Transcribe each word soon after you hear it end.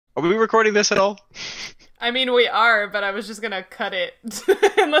Are we recording this at all? I mean, we are, but I was just gonna cut it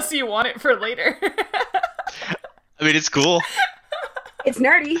unless you want it for later. I mean, it's cool. It's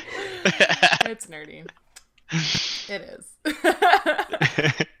nerdy. It's nerdy. It is.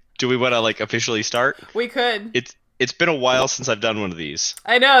 Do we want to like officially start? We could. It's been a while since I've done one of these.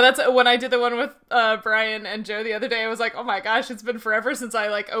 I know, that's when I did the one with Brian and Joe the other day. I was like, oh my gosh, it's been forever since I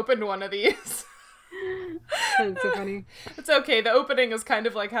like opened one of these. That's so funny. It's okay. The opening is kind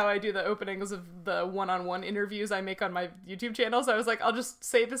of like how I do the openings of the one-on-one interviews I make on my YouTube channel. So I was like, I'll just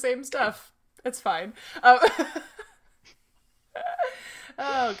say the same stuff. It's fine. Oh,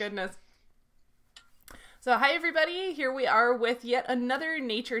 goodness. So hi everybody, here we are with yet another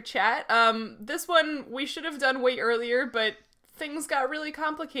nature chat. This one we should have done way earlier, but things got really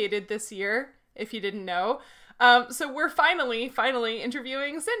complicated this year, if you didn't know. So we're finally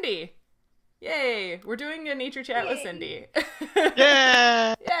interviewing Cindy. Yay! We're doing a nature chat with Cindy.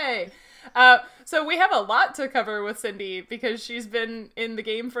 Yeah. Yay! So we have a lot to cover with Cindy because she's been in the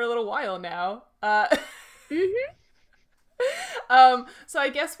game for a little while now. Mm-hmm. So I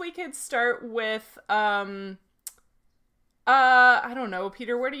guess we could start with, I don't know,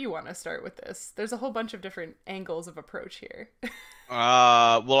 Peter, where do you want to start with this? There's a whole bunch of different angles of approach here.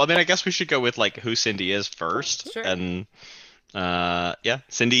 Well, I mean, I guess we should go with like who Cindy is first, Sure. and yeah,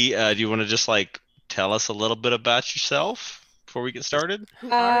 Cindy, do you want to just like tell us a little bit about yourself before we get started? Who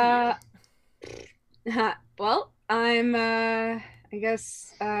are Well, I'm I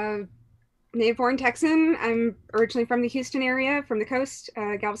guess native born Texan. I'm originally from the Houston area, from the coast,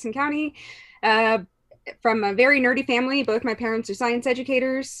 Galveston County. Uh, from a very nerdy family. Both my parents are science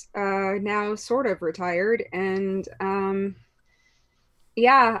educators, now sort of retired, and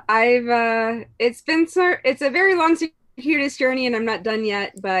yeah, I've it's a very long circuitous journey, and I'm not done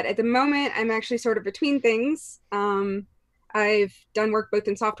yet. But at the moment, I'm actually sort of between things. I've done work both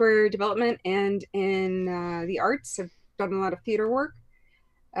in software development and in the arts. I've done a lot of theater work.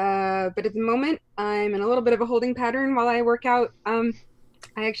 But at the moment, I'm in a little bit of a holding pattern while I work out.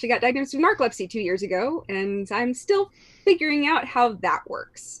 I actually got diagnosed with narcolepsy 2 years ago, and I'm still figuring out how that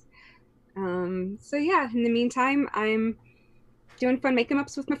works. So yeah, in the meantime, I'm doing fun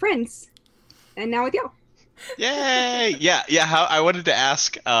make-em-ups with my friends, and now with y'all. Yay! Yeah, yeah. How I wanted to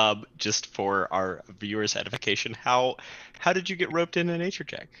ask, just for our viewers' edification, how did you get roped into Nature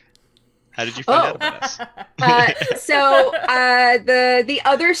Check? How did you find out Oh, about us? The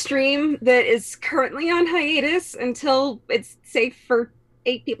other stream that is currently on hiatus until it's safe for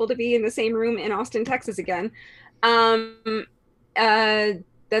 8 people to be in the same room in Austin, Texas again. Um, that's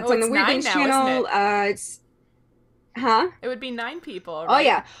Oh, on the it's Weird 9 Things now, channel. isn't it? It's huh? It would be 9 people, Oh right?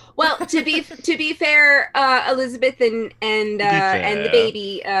 yeah. Well, to be fair, Elizabeth To be and the fair.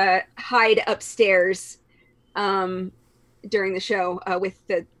 baby hide upstairs during the show with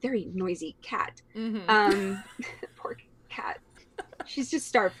the very noisy cat. Mm-hmm. Um, poor cat. She's just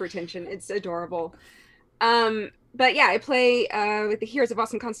starved for attention. It's adorable. But yeah, I play with the Heroes of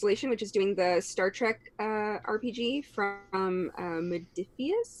Awesome Constellation, which is doing the Star Trek RPG from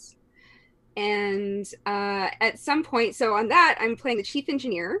Modiphius. And at some point, so on that, I'm playing the chief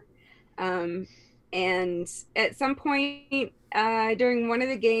engineer. And at some point during one of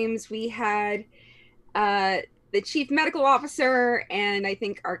the games, we had the chief medical officer and I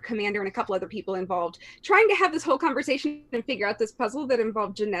think our commander and a couple other people involved trying to have this whole conversation and figure out this puzzle that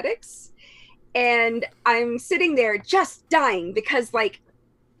involved genetics. And I'm sitting there just dying because, like,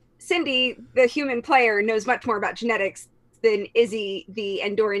 Cindy, the human player, knows much more about genetics than Izzy, the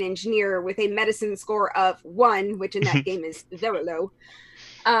Andorian engineer, with a medicine score of 1, which in that game is very low.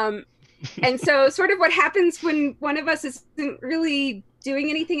 And so sort of what happens when one of us isn't really doing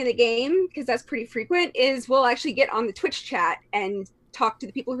anything in the game, because that's pretty frequent, is we'll actually get on the Twitch chat and talk to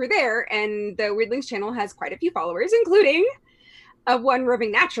the people who are there. And the Weirdlings channel has quite a few followers, including one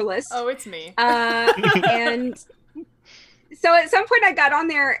roving naturalist. Oh, it's me. And so at some point I got on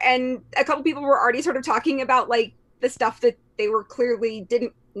there and a couple people were already sort of talking about like the stuff that they were clearly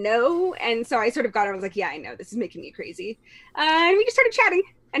didn't know. And so I sort of got on, I was like, yeah, I know, this is making me crazy. And we just started chatting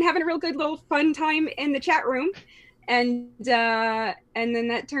and having a real good little fun time in the chat room. And then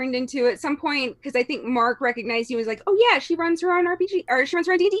that turned into, at some point, because I think Mark recognized, he was like, oh yeah, she runs her own RPG, or she runs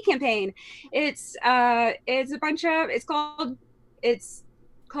her own D&D campaign. It's a bunch of, it's called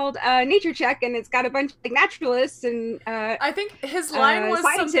Nature Check, and it's got a bunch of like naturalists and I think his line was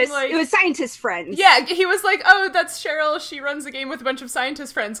something scientists. like, It was scientist friends. yeah, he was like, oh, that's Cheryl, she runs a game with a bunch of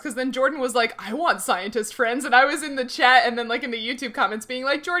scientist friends, because then Jordan was like, I want scientist friends, and I was in the chat and then like in the YouTube comments being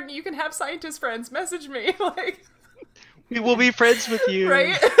like, Jordan, you can have scientist friends, message me. Like, We will be friends with you.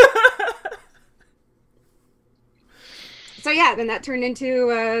 right? So yeah, then that turned into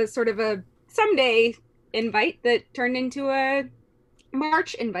a sort of a someday invite that turned into a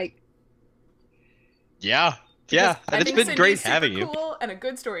March invite. Yeah. Because Yeah. I And it's think been Cindy's great super having you. cool and a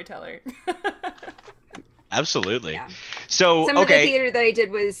good storyteller. Absolutely. Yeah. So, Some of the okay, theater that I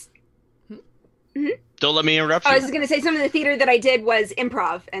did was. Mhm. don't let me interrupt I you. was going to say some of the theater that I did was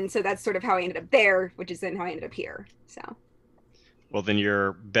improv, and so that's sort of how I ended up there, which is then how I ended up here. So. Well, then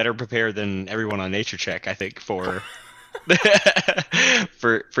you're better prepared than everyone on Nature Check, I think, for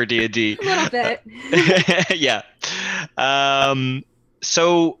for D&D. A little bit. Yeah.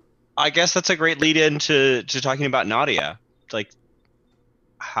 So I guess that's a great lead into talking about Nadia. Like,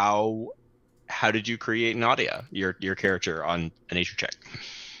 how did you create Nadia, your character on a Nature Check?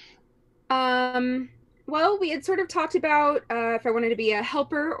 Well, we had sort of talked about if I wanted to be a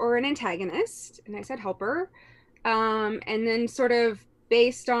helper or an antagonist, and I said helper. And then sort of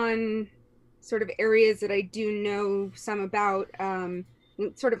based on sort of areas that I do know some about,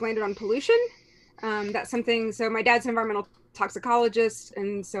 sort of landed on pollution. That's something. So my dad's an environmental toxicologist,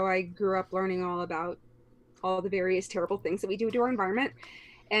 and so I grew up learning all about all the various terrible things that we do to our environment.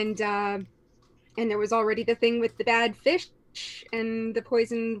 And there was already the thing with the bad fish and the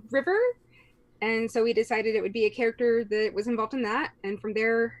poisoned river. And so we decided it would be a character that was involved in that. And from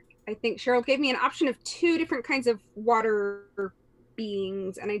there, I think Cheryl gave me an option of 2 different kinds of water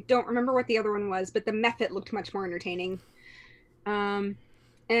beings. And I don't remember what the other one was, but the method looked much more entertaining. And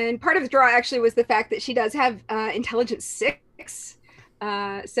part of the draw actually was the fact that she does have intelligence 6.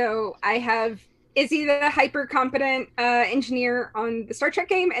 So I have Izzy, the hyper competent engineer on the Star Trek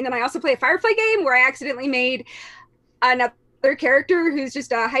game. And then I also play a Firefly game where I accidentally made another character who's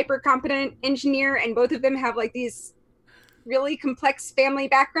just a hyper competent engineer, and both of them have like these really complex family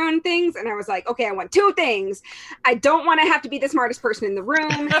background things. And I was like, okay, I want 2 things. I don't want to have to be the smartest person in the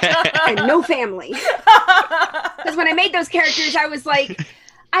room, and no family. Because when I made those characters, I was like,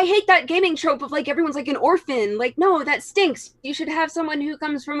 I hate that gaming trope of like everyone's like an orphan. Like, no, that stinks. You should have someone who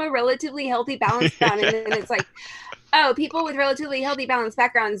comes from a relatively healthy, balanced background. And then it's like, oh, people with relatively healthy, balanced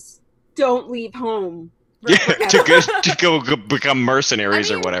backgrounds don't leave home. Yeah, to go become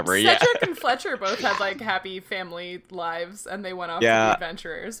mercenaries or whatever. Cedric Yeah. and Fletcher both had like happy family lives, and they went off to Yeah. be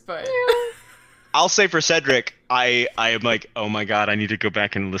adventurers. But I'll say for Cedric, I am like, oh my god, I need to go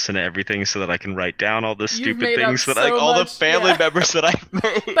back and listen to everything so that I can write down all the stupid made up things that so like all the much, family yeah. members that I've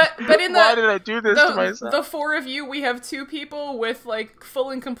made. but in why did I do this to myself? The 4 of you, we have 2 people with like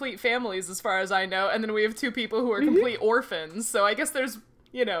full and complete families, as far as I know, and then we have 2 people who are complete orphans. So I guess there's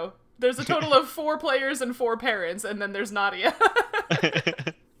there's a total of 4 players and 4 parents, and then there's Nadia.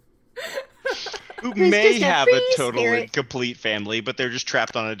 Who Who's may just a have free a total spirit. and complete family, but they're just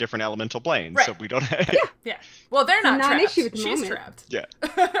trapped on a different elemental plane, Right. so we don't have... Yeah. Well, they're not Not an trapped. issue at the She's moment. trapped. Yeah.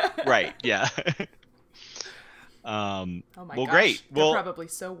 Right, yeah. Oh my well, gosh. great. They're Well, probably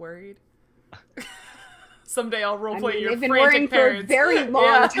so worried. Someday I'll roleplay I mean, your they've been frantic worrying parents. for a very long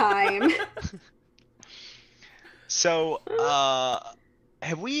Yeah. time. so,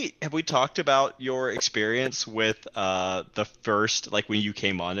 have we talked about your experience with the first, like when you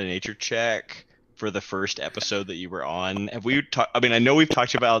came on to Nature Check for the first episode that you were on? Have we I mean, I know we've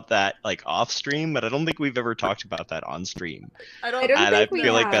talked about that like off stream, but I don't think we've ever talked about that on stream. I don't I don't And I think we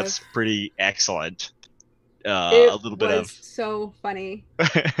feel like have. that's pretty excellent. A It little bit was of so funny.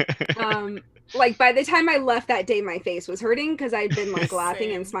 Like by the time I left that day, my face was hurting because I'd been like laughing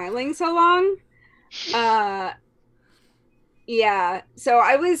Same. and smiling so long. Yeah. So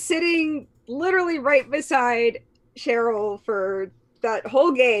I was sitting literally right beside Cheryl for that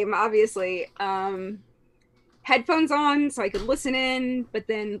whole game, obviously. Headphones on so I could listen in, but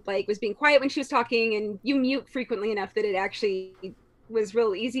then like was being quiet when she was talking, and you mute frequently enough that it actually was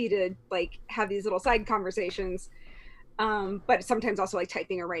real easy to like have these little side conversations. But sometimes also like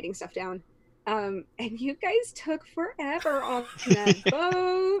typing or writing stuff down. And you guys took forever on that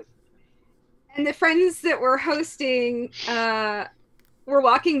boat. And the friends that were hosting were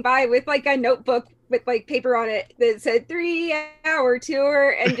walking by with like a notebook with like paper on it that said 3-hour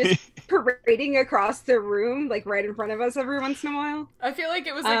tour, and just parading across the room like right in front of us every once in a while. I feel like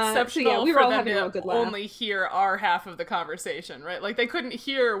it was So, exceptional yeah, we were for all them having a real to good laugh. only hear our half of the conversation, right? Like they couldn't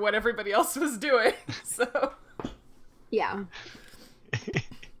hear what everybody else was doing. So Yeah.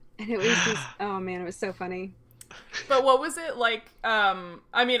 And it was just, oh man, it was so funny. But what was it like?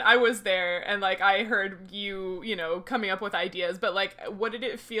 I mean, I was there and like I heard you, coming up with ideas, but like what did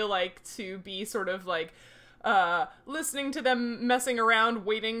it feel like to be sort of like listening to them messing around,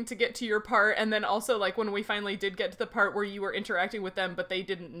 waiting to get to your part, and then also like when we finally did get to the part where you were interacting with them but they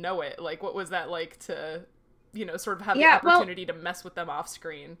didn't know it? Like what was that like to, sort of have the opportunity to mess with them off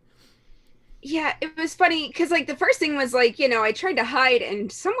screen? Yeah, it was funny because like the first thing was like, I tried to hide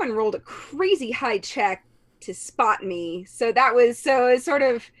and someone rolled a crazy high check to spot me. So it's sort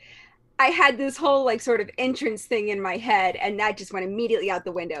of I had this whole like sort of entrance thing in my head, and that just went immediately out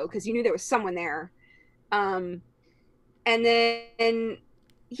the window because you knew there was someone there. Um, and then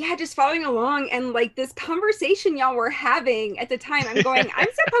yeah, just following along and like this conversation y'all were having at the time, I'm going, I'm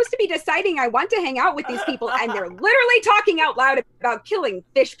supposed to be deciding I want to hang out with these people, and they're literally talking out loud about killing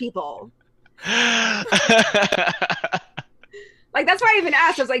fish people. Like that's why I even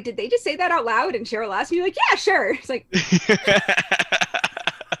asked. I was like, did they just say that out loud? And Cheryl asked me, like, yeah, sure. It's like, so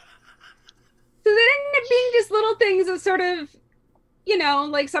they ended up being just little things of sort of,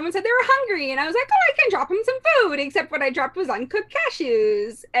 like someone said they were hungry, and I was like, oh, I can drop them some food. Except what I dropped was uncooked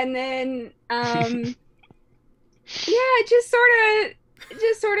cashews, and then, yeah, just sort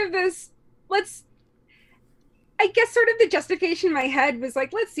of this. I guess sort of the justification in my head was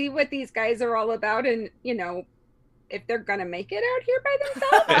like, let's see what these guys are all about, and if they're gonna make it out here by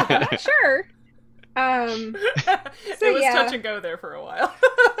themselves, I'm not sure. So it was yeah. touch and go there for a while.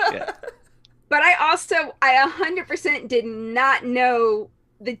 Yeah. But I 100% did not know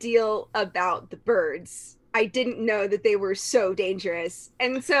the deal about the birds. I didn't know that they were so dangerous,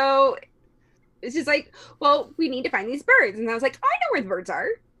 and so it's just like, well, we need to find these birds, and I was like, oh, I know where the birds are,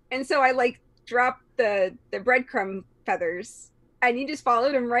 and so I like dropped the breadcrumb feathers, and you just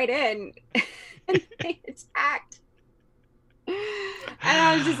followed them right in, and they attacked. And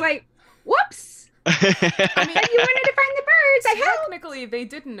I was just like, whoops. I mean, you wanted to find the birds. I helped. Technically, they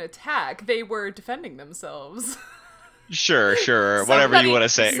didn't attack. They were defending themselves. Sure. Whatever you want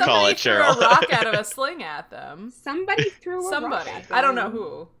to call it, Cheryl. Somebody threw a rock out of a sling at them. Somebody threw a rock at them. I don't know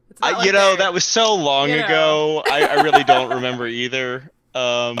who. It's not like that was so long ago. I really don't remember either.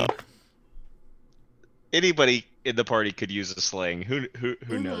 Anybody in the party could use a sling. Who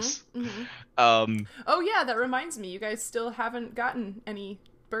knows? Mm-hmm. Oh yeah, that reminds me. You guys still haven't gotten any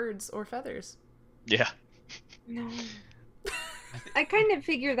birds or feathers. Yeah. No. I kind of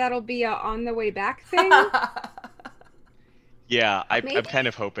figure that'll be a on the way back thing. Yeah, I'm kind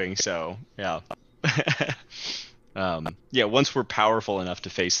of hoping so. Yeah. Yeah, once we're powerful enough to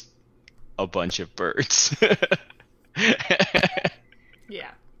face a bunch of birds.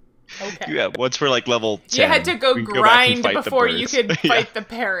 Yeah. Okay. Yeah, once we're like level 10. You had to go grind before you could fight Yeah. the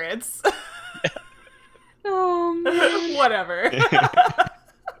parrots. Oh man. Whatever.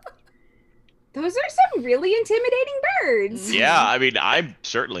 Those are some really intimidating birds. Yeah, I mean, I'm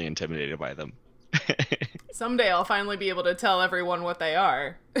certainly intimidated by them. Someday I'll finally be able to tell everyone what they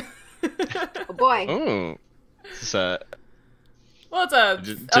are. Oh boy. Oh. Well, it's a...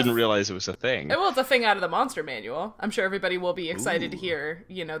 Didn't realize it was a thing. Well, it's a thing out of the monster manual. I'm sure everybody will be excited to hear,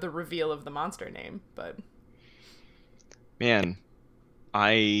 the reveal of the monster name, but... Man,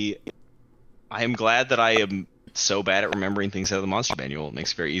 I am glad that I am so bad at remembering things out of the monster manual. It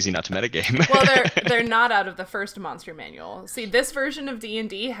makes it very easy not to metagame. Well, they're not out of the first monster manual. See, this version of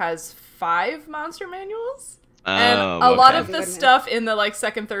D&D has 5 monster manuals, and a lot of the stuff in the like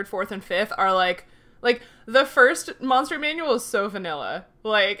 2nd, 3rd, 4th, and 5th are like the first monster manual is so vanilla.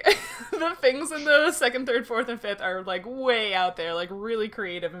 Like the things in the 2nd, 3rd, 4th, and 5th are like way out there, like really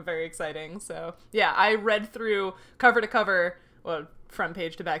creative and very exciting. So yeah, I read through cover to cover, well, front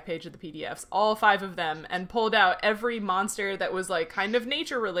page to back page of the PDFs, all 5 of them, and pulled out every monster that was like kind of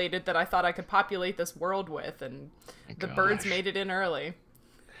nature related that I thought I could populate this world with, and the birds made it in early.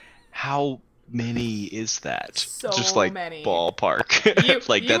 How many is that? So just like many. Ballpark.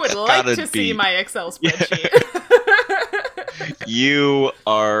 Like you that's would like gotta to be... see my Excel spreadsheet. You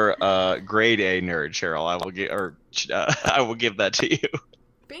are a grade A nerd, Cheryl. I will give that to you.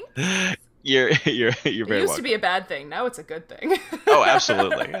 Thanks. You're very It used welcome. to be a bad thing. Now it's a good thing. Oh,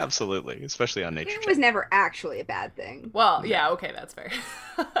 absolutely, especially on Nature It Check. was never actually a bad thing. Well, yeah, okay, that's fair.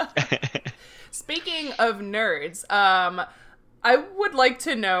 Speaking of nerds, I would like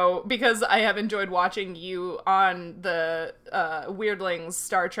to know, because I have enjoyed watching you on the Weirdlings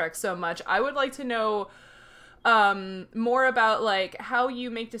Star Trek so much, I would like to know more about like how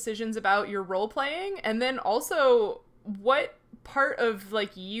you make decisions about your role playing, and then also what part of like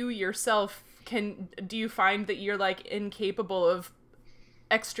you yourself do you find that you're like incapable of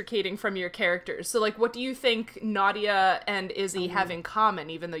extricating from your characters? So like what do you think Nadia and Izzy have in common,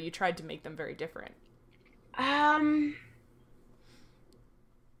 even though you tried to make them very different? Man,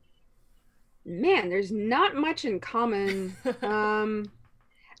 there's not much in common.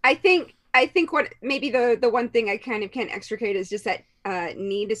 I think what maybe the one thing I kind of can't extricate is just that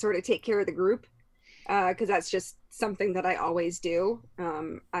need to sort of take care of the group, because that's just something that I always do.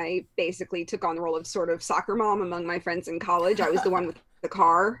 I basically took on the role of sort of soccer mom among my friends in college. I was the one with the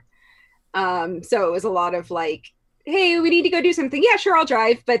car. So it was a lot of like, hey, we need to go do something. Yeah, sure, I'll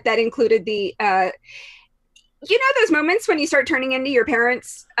drive. But that included the, you know, those moments when you start turning into your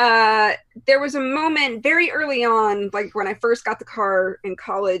parents. There was a moment very early on, like when I first got the car in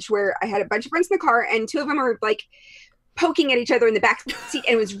college, where I had a bunch of friends in the car, and two of them were like poking at each other in the back seat,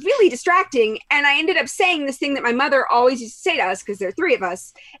 and it was really distracting. And I ended up saying this thing that my mother always used to say to us, because there are three of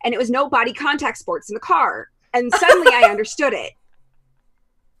us, and it was no body contact sports in the car. And suddenly I understood it.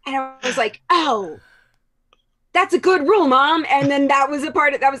 And I was like, oh, that's a good rule, Mom. And then that was a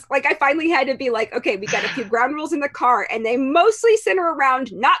part of that was like, I finally had to be like, okay, we got a few ground rules in the car, and they mostly center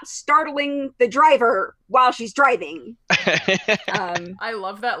around not startling the driver while she's driving. I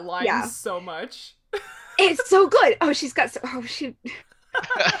love that line so much. It's so good. Oh, she's got she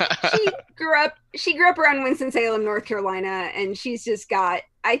grew up around Winston-Salem, North Carolina, and she's just got,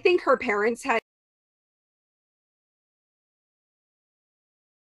 I think her parents had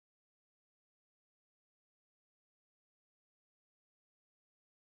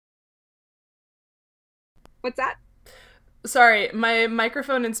What's that? Sorry, my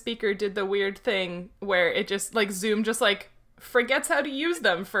microphone and speaker did the weird thing where it just like Zoom just like forgets how to use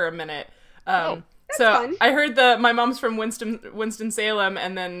them for a minute. So fun. I heard my mom's from Winston-Salem,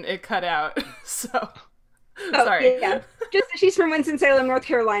 and then it cut out. So sorry. Yeah. Just she's from Winston-Salem, North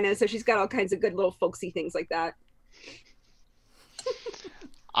Carolina, so she's got all kinds of good little folksy things like that.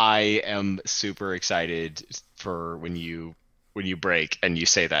 I am super excited for when you break and you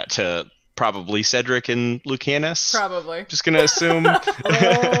say that to probably Cedric and Lucanus. Probably. Just gonna assume.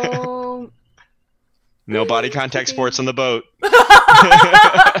 No body contact sports on the boat.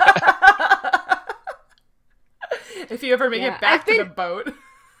 If you ever make it back to the boat.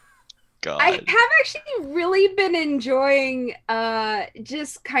 God. I have actually really been enjoying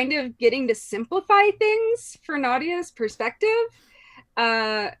just kind of getting to simplify things for Nadia's perspective.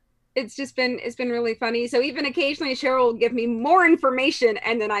 It's been really funny. So even occasionally Cheryl will give me more information,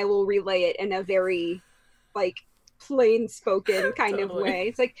 and then I will relay it in a very like plain spoken kind of way.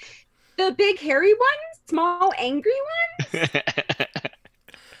 It's like the big hairy one, small angry one.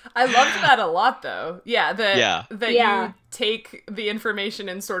 I loved that a lot, though. Yeah, that you take the information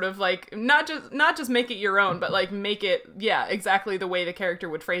and sort of like not just make it your own, but like make it exactly the way the character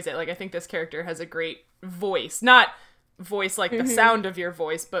would phrase it. Like I think this character has a great voice, not voice like the sound of your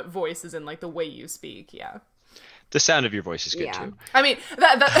voice, but voice is in like the way you speak. Yeah, the sound of your voice is good too. I mean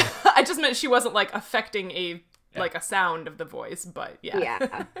that I just meant she wasn't like affecting a sound of the voice, but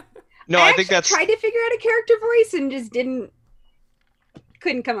yeah. No, I think that's tried to figure out a character voice and just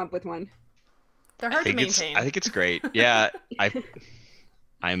couldn't come up with one. They're hard to maintain. I think it's great. Yeah,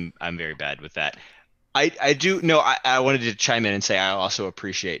 I'm very bad with that. I do no. I wanted to chime in and say I also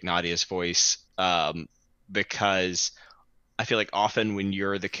appreciate Nadia's voice because I feel like often when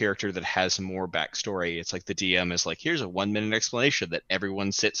you're the character that has more backstory, it's like the DM is like, here's a 1-minute explanation that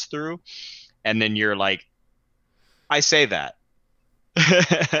everyone sits through, and then you're like, I say that.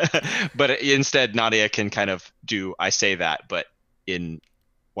 But instead Nadia can kind of do I say that, but in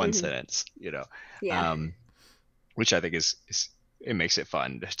one sentence, you know, which I think is it makes it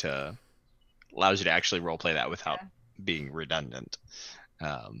fun to allows you to actually role play that without being redundant.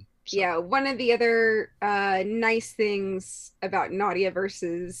 Yeah, one of the other nice things about Nadia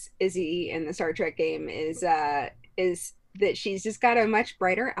versus Izzy in the Star Trek game is that she's just got a much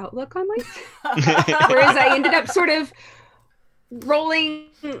brighter outlook on life. Whereas I ended up sort of rolling.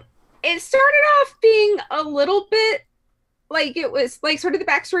 It started off being a little bit like it was like sort of the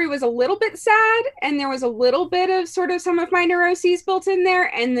backstory was a little bit sad, and there was a little bit of sort of some of my neuroses built in there,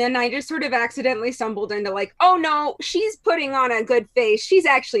 and then I just sort of accidentally stumbled into like, oh no, she's putting on a good face, she's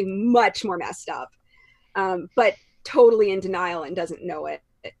actually much more messed up, but totally in denial and doesn't know it.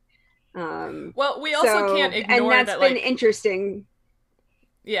 Well, we also can't ignore and that's been interesting.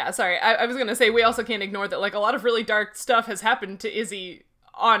 Yeah, sorry, I was gonna say we also can't ignore that like a lot of really dark stuff has happened to Izzy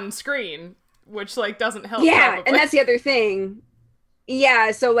on screen, which like doesn't help. Probably. And that's the other thing.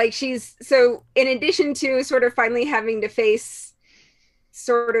 Yeah, so like so in addition to sort of finally having to face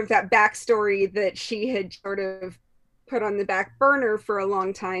sort of that backstory that she had sort of put on the back burner for a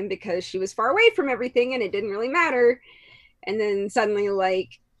long time because she was far away from everything and it didn't really matter, and then suddenly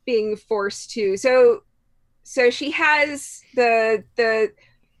like being forced to so she has the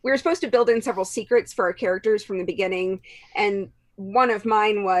we were supposed to build in several secrets for our characters from the beginning, and one of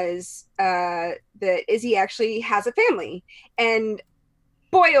mine was that Izzy actually has a family. And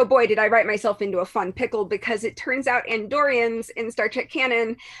boy, oh boy, did I write myself into a fun pickle, because it turns out Andorians in Star Trek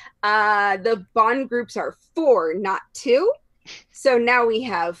canon, the bond groups are 4, not 2. So now we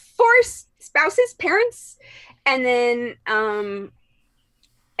have 4 spouses, parents, and then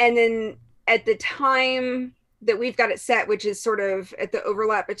And then at the time that we've got it set, which is sort of at the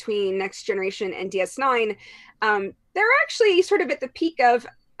overlap between Next Generation and DS9, they're actually sort of at the peak of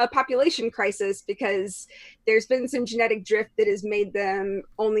a population crisis because there's been some genetic drift that has made them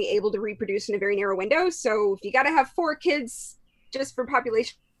only able to reproduce in a very narrow window. So if you got to have 4 kids just for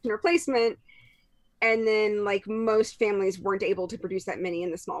population replacement, and then like most families weren't able to produce that many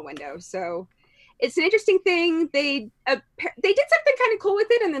in the small window. So it's an interesting thing. They did something kind of cool with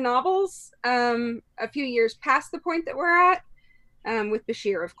it in the novels a few years past the point that we're at, with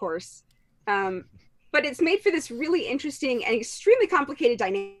Bashir, of course. But it's made for this really interesting and extremely complicated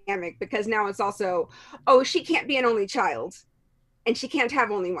dynamic because now it's also, oh, she can't be an only child and she can't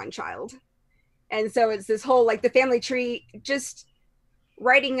have only one child. And so it's this whole like the family tree, just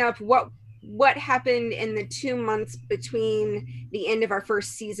writing up what happened in the 2 months between the end of our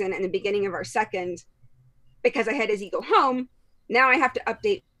first season and the beginning of our second, because I had Izzy go home. Now I have to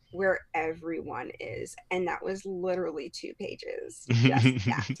update where everyone is. And that was literally 2 pages. Just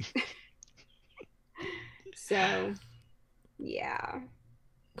that. So, yeah.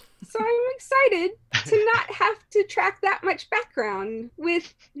 So I'm excited to not have to track that much background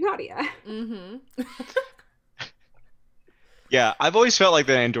with Nadia. Mm-hmm. Yeah, I've always felt like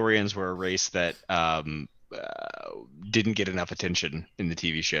the Andorians were a race that didn't get enough attention in the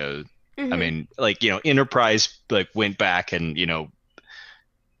TV show. Mm-hmm. I mean, like, Enterprise like went back and,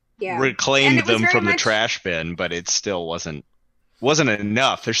 reclaimed And them from the trash bin, but it still wasn't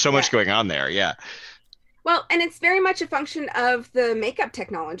enough. There's so much going on there. Yeah. Well, and it's very much a function of the makeup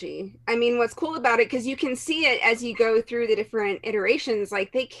technology. I mean, what's cool about it, because you can see it as you go through the different iterations,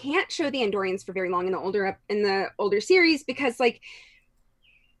 like they can't show the Andorians for very long in the older series because like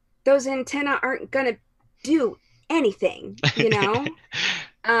those antennae aren't gonna do anything,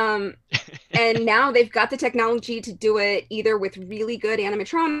 and now they've got the technology to do it either with really good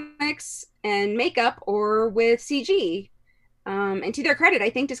animatronics and makeup or with CG. And to their credit, I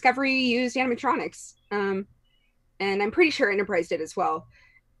think Discovery used animatronics. And I'm pretty sure Enterprise did as well.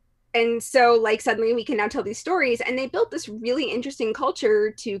 And so, like, suddenly we can now tell these stories. And they built this really interesting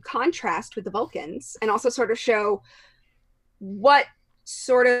culture to contrast with the Vulcans and also sort of show what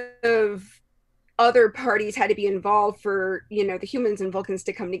sort of other parties had to be involved for, the humans and Vulcans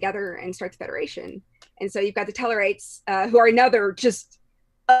to come together and start the Federation. And so you've got the Tellarites, who are another just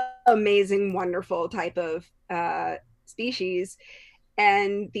amazing, wonderful type of species,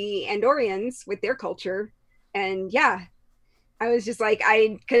 and the Andorians with their culture. And yeah, I was just like,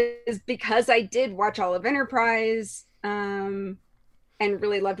 because I did watch all of Enterprise, and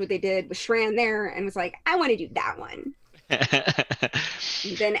really loved what they did with Shran there, and was like, I want to do that one.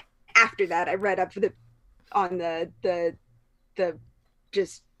 Then after that, I read up on the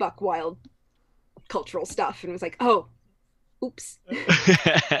just buck wild cultural stuff, and was like, oh, oops.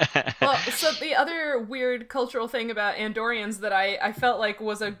 Well, so the other weird cultural thing about Andorians that I felt like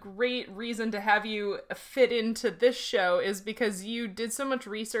was a great reason to have you fit into this show is because you did so much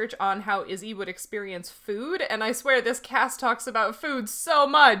research on how Izzy would experience food, and I swear this cast talks about food so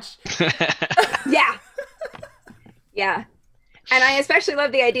much. Yeah. And I especially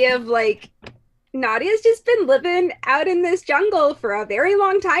love the idea of like, Nadia's just been living out in this jungle for a very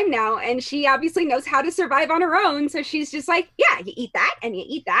long time now, and she obviously knows how to survive on her own. So she's just like, yeah, you eat that and you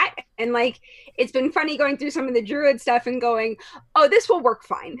eat that. And like, it's been funny going through some of the druid stuff and going, oh, this will work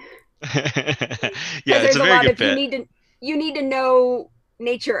fine. Yeah, it's a very good fit. You need to know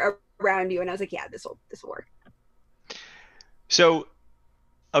nature around you. And I was like, yeah, this will work. So,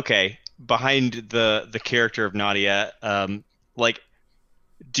 okay, behind the character of Nadia, like,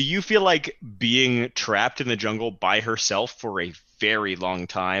 do you feel like being trapped in the jungle by herself for a very long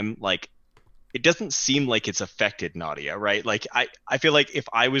time, like, it doesn't seem like it's affected Nadia, right? Like, I feel like if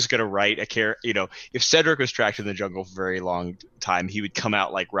I was going to write a character, if Cedric was trapped in the jungle for a very long time, he would come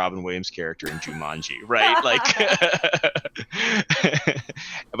out like Robin Williams' character in Jumanji, right? Like,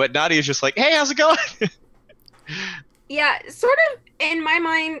 but Nadia's just like, hey, how's it going? Yeah, sort of in my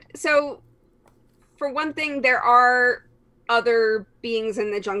mind. So, for one thing, there are other beings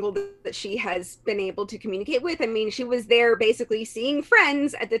in the jungle that she has been able to communicate with. I mean, she was there basically seeing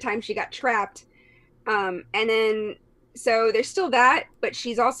friends at the time she got trapped. And then, so there's still that, but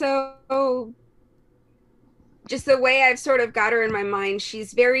she's also, just the way I've sort of got her in my mind,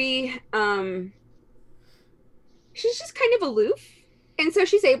 she's very, she's just kind of aloof. And so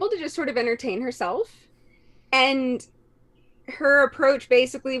she's able to just sort of entertain herself. And her approach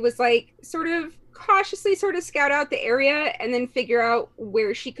basically was like, sort of cautiously sort of scout out the area and then figure out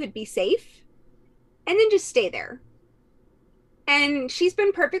where she could be safe and then just stay there. And she's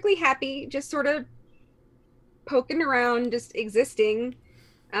been perfectly happy just sort of poking around, just existing.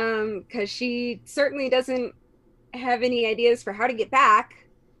 because she certainly doesn't have any ideas for how to get back.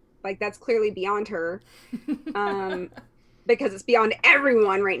 Like, that's clearly beyond her, because it's beyond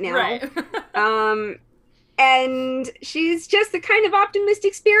everyone right now. Right. And she's just the kind of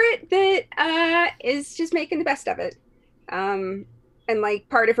optimistic spirit that is just making the best of it. And like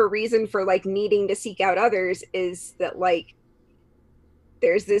part of her reason for like needing to seek out others is that like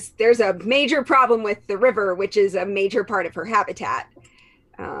there's a major problem with the river, which is a major part of her habitat.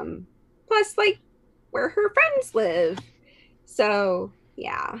 Plus like where her friends live. So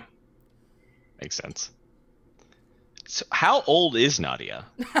yeah. Makes sense. So how old is Nadia?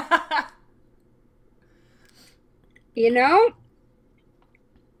 You know,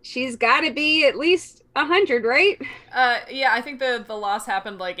 she's got to be at least 100, right? Yeah, I think the loss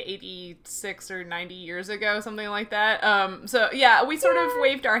happened like 86 or 90 years ago, something like that. So yeah, we sort of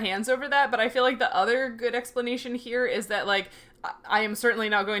waved our hands over that, but I feel like the other good explanation here is that like I am certainly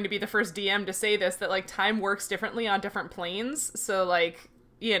not going to be the first DM to say this, that like time works differently on different planes. So like,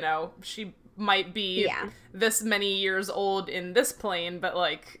 you know, she might be this many years old in this plane, but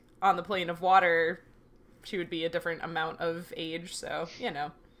like on the plane of water, she would be a different amount of age. So, you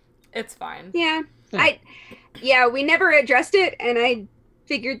know, it's fine. Yeah. We never addressed it, and I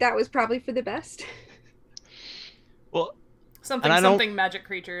figured that was probably for the best. Well, something magic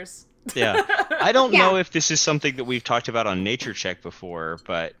creatures. Yeah. I don't know if this is something that we've talked about on Nature Check before,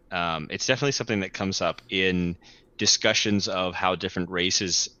 but it's definitely something that comes up in discussions of how different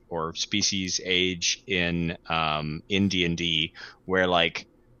races or species age in D&D, where like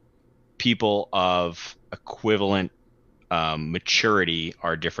people of equivalent maturity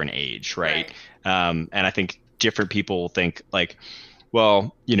are different age, right? And I think different people think like,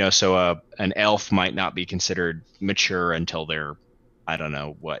 well, you know, so an elf might not be considered mature until they're, I don't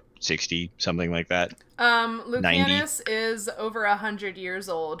know, what, 60, something like that. Lucanus is over 100 years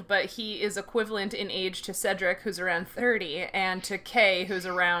old, but he is equivalent in age to Cedric, who's around 30, and to Kay, who's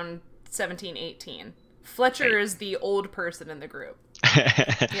around 17, 18. Fletcher is the old person in the group.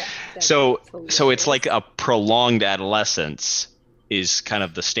 So it's like a prolonged adolescence is kind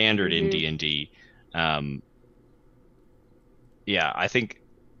of the standard in D&D. I think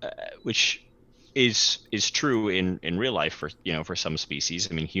which is true in real life for some species.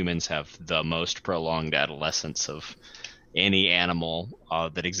 I mean, humans have the most prolonged adolescence of any animal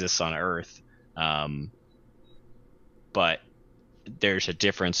that exists on Earth. But there's a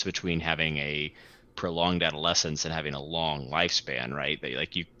difference between having a prolonged adolescence and having a long lifespan, right?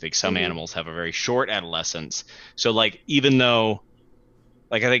 Some animals have a very short adolescence. So like, even though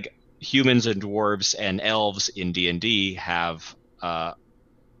like I think humans and dwarves and elves in D&D have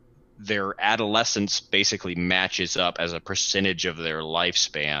their adolescence basically matches up as a percentage of their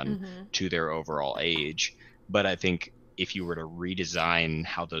lifespan to their overall age. But I think if you were to redesign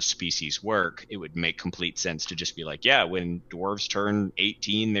how those species work, it would make complete sense to just be like, yeah, when dwarves turn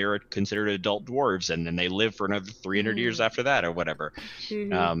 18, they're considered adult dwarves, and then they live for another 300 years after that or whatever.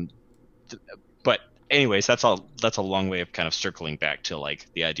 But anyways, that's a long way of kind of circling back to like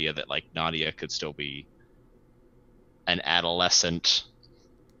the idea that like Nadia could still be an adolescent,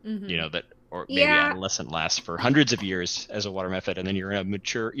 you know, that, or maybe adolescent lasts for hundreds of years as a water method, and then you're a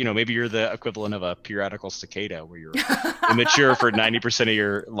mature, you know, maybe you're the equivalent of a periodical cicada where you're immature for 90% of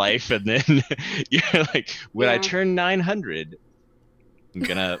your life, and then you're like, when I turn 900, I'm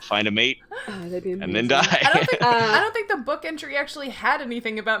gonna find a mate and then die. I don't think the book entry actually had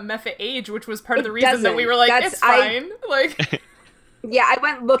anything about Mepha age, which was part of the reason that we were like, it's fine. Like, yeah, I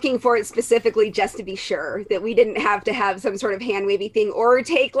went looking for it specifically just to be sure that we didn't have to have some sort of hand wavy thing or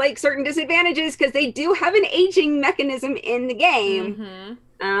take like certain disadvantages, because they do have an aging mechanism in the game.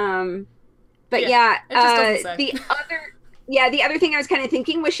 But the other thing I was kind of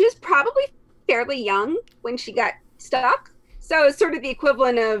thinking was she was probably fairly young when she got stuck. So it's sort of the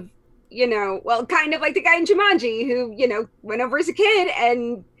equivalent of, you know, well, kind of like the guy in Jumanji who, you know, went over as a kid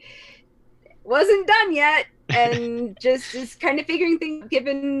and wasn't done yet. And just is kind of figuring things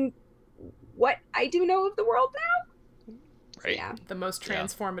given what I do know of the world now. Right. Yeah. The most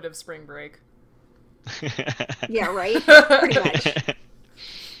transformative spring break. Yeah, right? Pretty much.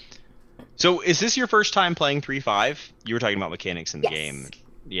 So is this your first time playing 3.5? You were talking about mechanics in the game.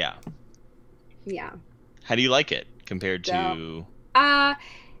 Yeah. Yeah. How do you like it compared to...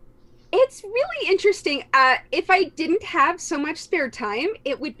 It's really interesting. If I didn't have so much spare time,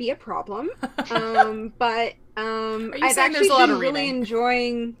 it would be a problem. But I've actually been really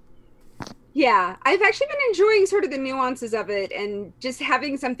enjoying... Yeah, I've actually been enjoying sort of the nuances of it and just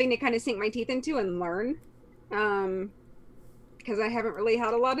having something to kind of sink my teeth into and learn. Because I haven't really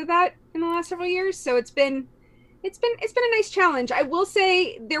had a lot of that in the last several years. So it's been it's been a nice challenge. I will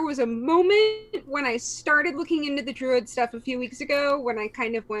say there was a moment when I started looking into the druid stuff a few weeks ago when I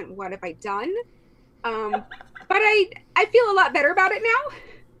kind of went, what have I done? But I feel a lot better about it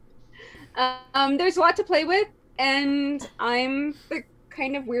now. There's a lot to play with, and I'm the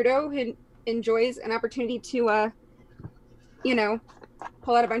kind of weirdo who enjoys an opportunity to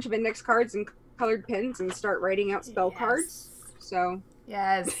pull out a bunch of index cards and colored pens and start writing out spell cards. So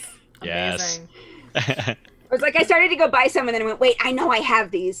yes. Yes. Amazing. I was like, I started to go buy some, and then I went, wait, I know I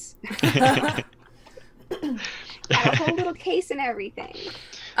have these. Got a whole little case and everything.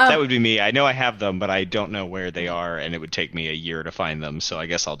 That would be me. I know I have them, but I don't know where they are, and it would take me a year to find them. So I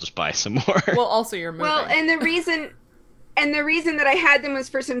guess I'll just buy some more. Well, also you're moving. Well, and the reason that I had them was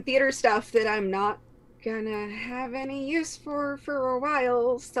for some theater stuff that I'm not gonna have any use for a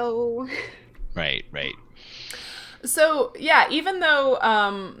while. So. Right. So, yeah, even though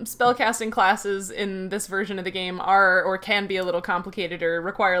spellcasting classes in this version of the game are or can be a little complicated or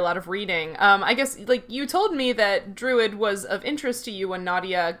require a lot of reading, I guess, like, you told me that Druid was of interest to you when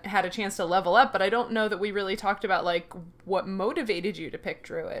Nadia had a chance to level up, but I don't know that we really talked about, like, what motivated you to pick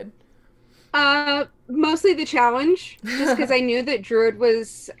Druid. Mostly the challenge, just because I knew that Druid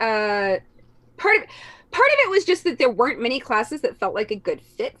was, part of it was just that there weren't many classes that felt like a good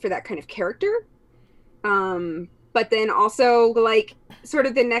fit for that kind of character. But then also, like, sort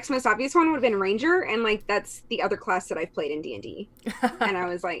of the next most obvious one would have been Ranger, and, like, that's the other class that I've played in D&D. And I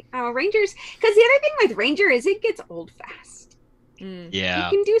was like, oh, Rangers... Because the other thing with Ranger is it gets old fast. Yeah. You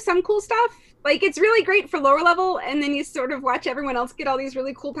can do some cool stuff. Like, it's really great for lower level, and then you sort of watch everyone else get all these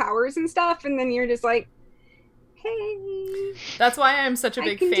really cool powers and stuff, and then you're just like, hey... That's why I'm such a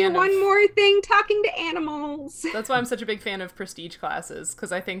big fan of... I can do one more thing, talking to animals. That's why I'm such a big fan of prestige classes,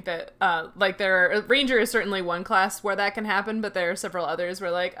 because I think that, Ranger is certainly one class where that can happen, but there are several others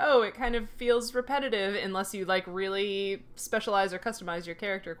where, like, oh, it kind of feels repetitive unless you, like, really specialize or customize your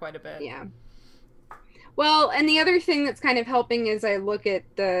character quite a bit. Yeah. Well, and the other thing that's kind of helping as I look at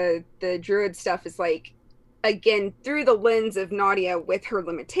the Druid stuff is, like, again, through the lens of Nadia with her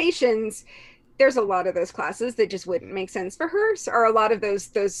limitations... There's a lot of those classes that just wouldn't make sense for her, or a lot of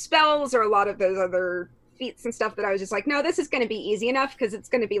those spells, or a lot of those other feats and stuff that I was just like, no, this is going to be easy enough because it's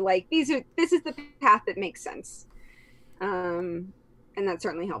going to be like this is the path that makes sense, and that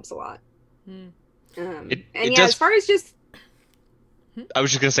certainly helps a lot. As far as just, I was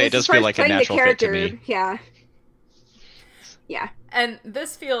just gonna say it does feel like a natural fit to me. Yeah. And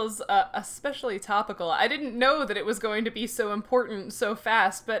this feels especially topical. I didn't know that it was going to be so important so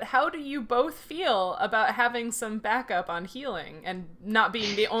fast, but how do you both feel about having some backup on healing and not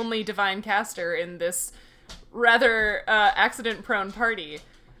being the only divine caster in this rather accident-prone party?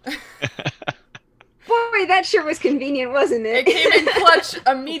 Boy, that sure was convenient, wasn't it? It came in clutch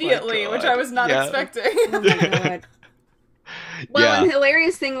immediately, which I was not expecting. Oh my God. Well, and the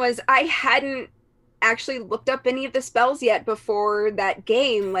hilarious thing was I hadn't actually looked up any of the spells yet before that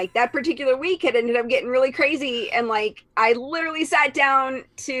game. Like, that particular week had ended up getting really crazy, and, like, I literally sat down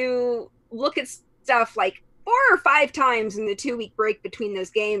to look at stuff like 4 or 5 times in the 2-week break between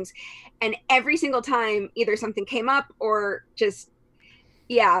those games, and every single time either something came up or just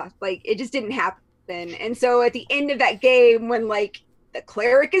like it just didn't happen. And so at the end of that game, when, like, the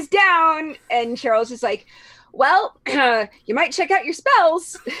cleric is down and Cheryl's just like, well, you might check out your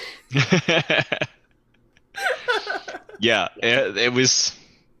spells. Yeah, it was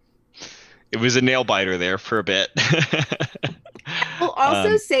a nail biter there for a bit. I'll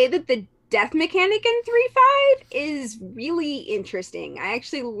also say that the death mechanic in 3.5 is really interesting. I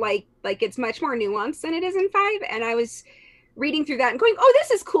actually like it's much more nuanced than it is in 5, and I was reading through that and going, oh,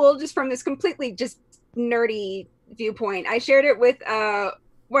 this is cool, just from this completely just nerdy viewpoint. I shared it with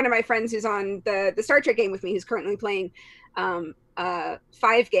one of my friends who's on the Star Trek game with me, who's currently playing 5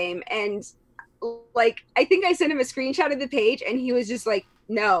 game, and like, I think I sent him a screenshot of the page, and he was just like,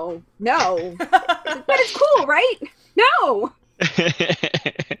 no. But it's cool, right? No.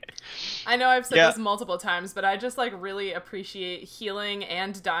 I know I've said this multiple times, but I just, like, really appreciate healing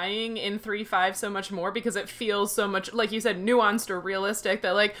and dying in 3.5 so much more, because it feels so much, like you said, nuanced or realistic,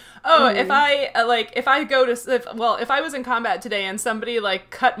 that, like, oh, if I was in combat today and somebody, like,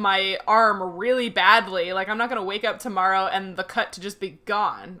 cut my arm really badly, like, I'm not gonna wake up tomorrow and the cut to just be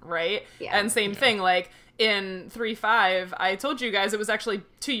gone, right? Yeah. And same thing, like, in 3.5, I told you guys it was actually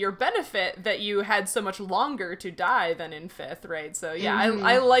to your benefit that you had so much longer to die than in 5th, right? So yeah,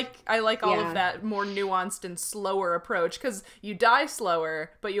 I like all of that more nuanced and slower approach, because you die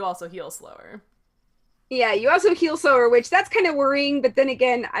slower, but you also heal slower. Yeah, you also heal slower, which that's kind of worrying, but then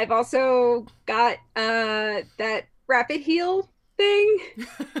again, I've also got that rapid heal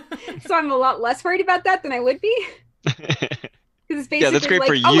thing. So I'm a lot less worried about that than I would be. Because it's Yeah, that's basically great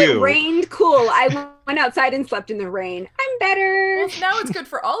for like, oh, it you. rained, cool. I went outside and slept in the rain. I'm better. Well, now it's good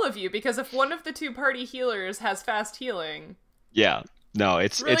for all of you because if one of the two party healers has fast healing, Yeah. No,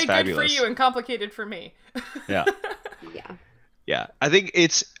 it's it's really good for fabulous. you and complicated for me. Yeah. Yeah. Yeah. I think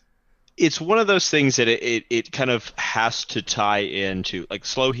it's one of those things that it kind of has to tie into like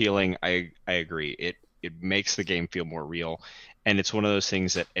slow healing. I agree. It makes the game feel more real, and it's one of those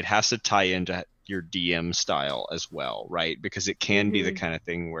things that it has to tie into your DM style as well, right? Because it can be the kind of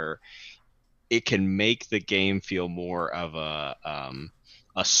thing where it can make the game feel more of a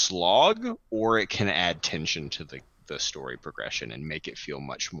slog, or it can add tension to the story progression and make it feel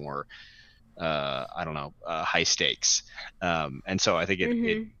much more I don't know, high stakes. And so I think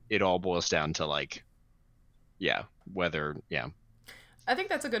it all boils down to like, yeah, whether, yeah. I think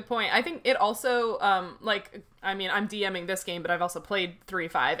that's a good point. I think it also, like, I mean, I'm DMing this game, but I've also played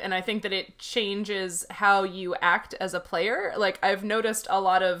 3.5, and I think that it changes how you act as a player. Like, I've noticed a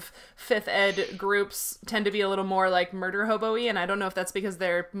lot of 5th ed groups tend to be a little more, like, murder hobo-y, and I don't know if that's because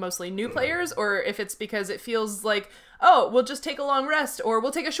they're mostly new players, or if it's because it feels like, oh, we'll just take a long rest, or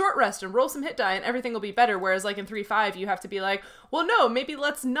we'll take a short rest and roll some hit die and everything will be better. Whereas like in 3.5, you have to be like, well, no, maybe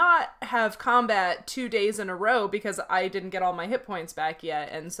let's not have combat 2 days in a row because I didn't get all my hit points back yet.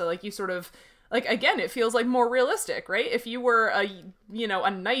 And so like you sort of, like, again, it feels like more realistic, right? If you were a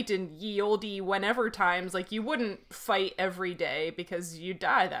knight in ye olde whenever times, like you wouldn't fight every day because you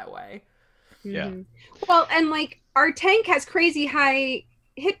die that way. Yeah. Well, and like our tank has crazy high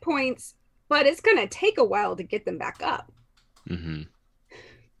hit points, but it's gonna take a while to get them back up.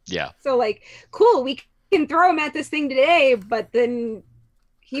 Yeah. So like, cool, we can throw him at this thing today, but then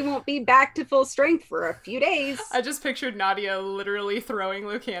he won't be back to full strength for a few days. I just pictured Nadia literally throwing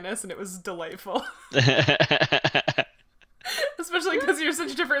Lucanus, and it was delightful. Especially because you're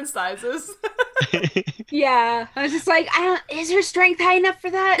such different sizes. Yeah, I was just like, is her strength high enough for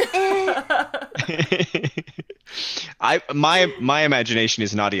that? My imagination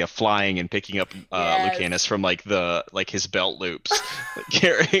is Nadia flying and picking up Yes. Lucanus from like his belt loops,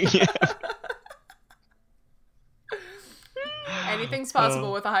 carrying. Anything's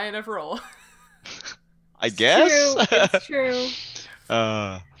possible with a high enough roll. I guess. It's true.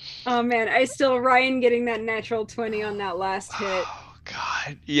 Oh man, Ryan getting that natural 20 on that last hit. Oh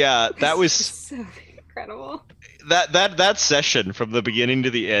god, yeah, that was so incredible. That session from the beginning to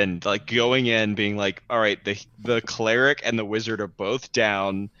the end, like going in, being like, all right, the cleric and the wizard are both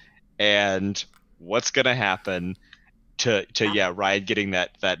down, and what's gonna happen? To Ryan getting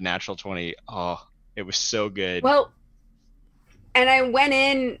that natural 20. Oh, it was so good. Well, and I went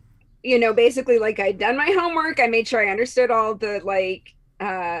in, basically like I'd done my homework. I made sure I understood all the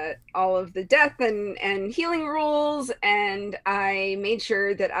all of the death and healing rules, and I made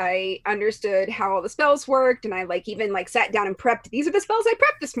sure that I understood how all the spells worked, and I even sat down and prepped. These are the spells I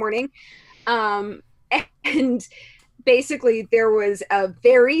prepped this morning. And basically there was a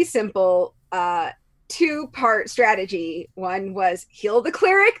very simple 2-part strategy. One was heal the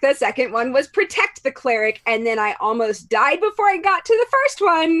cleric, the second one was protect the cleric, and then I almost died before I got to the first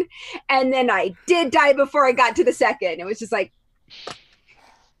one, and then I did die before I got to the second. It was just like,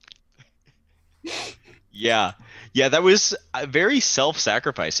 yeah, that was very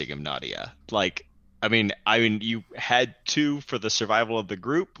self-sacrificing of Nadia. Like, I mean, you had to for the survival of the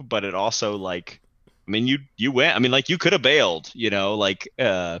group, but it also you went. I mean, you could have bailed,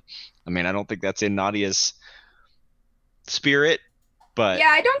 I mean, I don't think that's in Nadia's spirit, but yeah,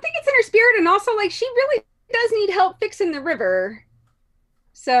 I don't think it's in her spirit, and also she really does need help fixing the river.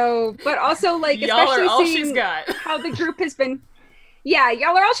 So, but also y'all are especially all seeing she's got. how the group has been. Yeah,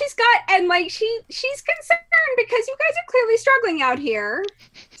 y'all are all she's got, and she's concerned because you guys are clearly struggling out here.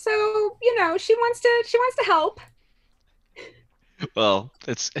 So she wants to help. well,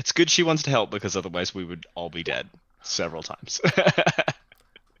 it's good she wants to help, because otherwise we would all be dead several times.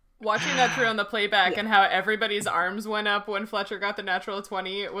 Watching that through on the playback and how everybody's arms went up when Fletcher got the natural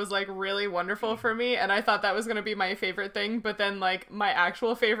 20 was really wonderful for me, and I thought that was going to be my favorite thing, but then my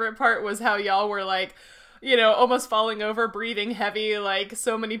actual favorite part was how y'all were almost falling over, breathing heavy,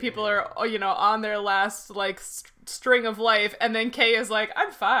 so many people are on their last string of life, and then Kay is like,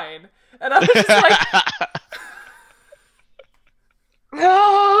 I'm fine, and I was just like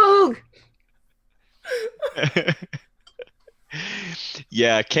Rogue.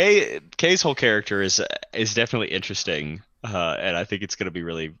 Yeah, Kay's whole character is definitely interesting, and I think it's gonna be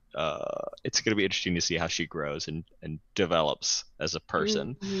really interesting to see how she grows and develops as a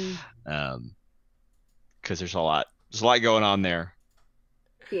person, because there's a lot going on there.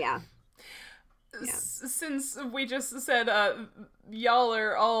 Yeah. Yeah. Since we just said y'all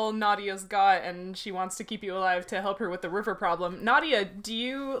are all Nadia's got and she wants to keep you alive to help her with the river problem, Nadia, do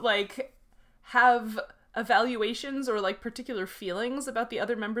you like have evaluations or like particular feelings about the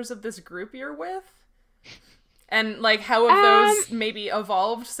other members of this group you're with? And like how have those maybe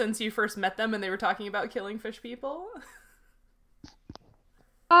evolved since you first met them and they were talking about killing fish people?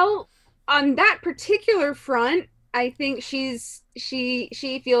 Well, on that particular front, I think she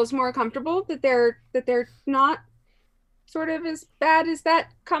feels more comfortable that they're not sort of as bad as that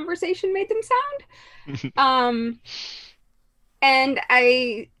conversation made them sound. And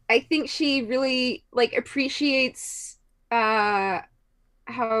I think she really like appreciates how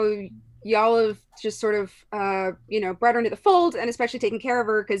y'all have just sort of brought her into the fold and especially taken care of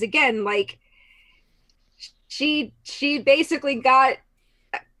her, because again, like she basically got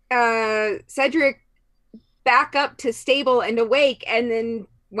Cedric back up to stable and awake and then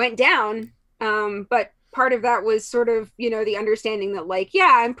went down. But part of that was sort of, the understanding that like,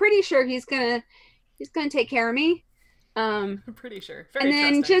 yeah, I'm pretty sure he's gonna take care of me. I'm pretty sure. Very and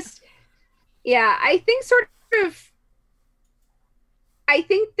then trusting. just, yeah, I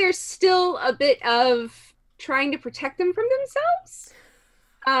think there's still a bit of trying to protect them from themselves.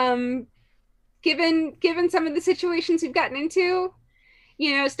 Given some of the situations we've gotten into,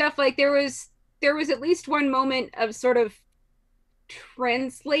 stuff like there was at least one moment of sort of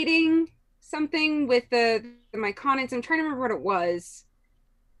translating something with the myconids. I'm trying to remember what it was.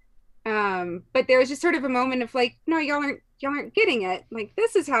 But there was just sort of a moment of like, no, y'all aren't getting it. Like,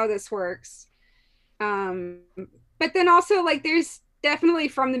 this is how this works. But then also like there's definitely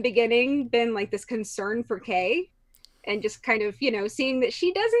from the beginning been like this concern for Kay and just kind of, seeing that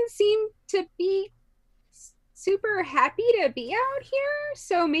she doesn't seem to be super happy to be out here,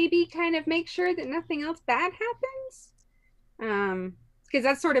 so maybe kind of make sure that nothing else bad happens, because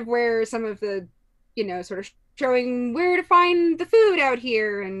that's sort of where some of the sort of showing where to find the food out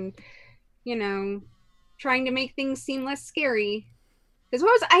here and trying to make things seem less scary. As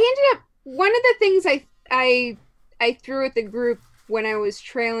well as I ended up, one of the things I threw at the group when I was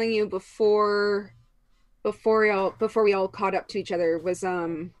trailing you before we all caught up to each other was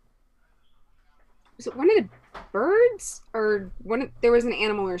it one of the birds or there was an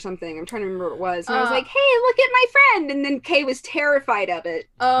animal or something. I'm trying to remember what it was. And I was like, hey, look at my friend. And then Kay was terrified of it.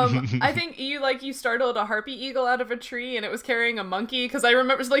 I think you startled a harpy eagle out of a tree and it was carrying a monkey, because I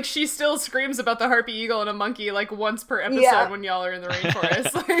remember like she still screams about the harpy eagle and a monkey like once per episode when y'all are in the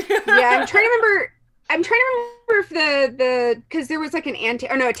rainforest. Yeah, I'm trying to remember if the because there was like an a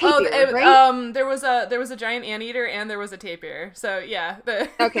tapir, right? There was a giant anteater and there was a tapir. So yeah,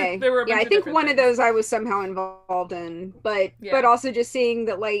 okay. There were I think one of those I was somehow involved in, but also just seeing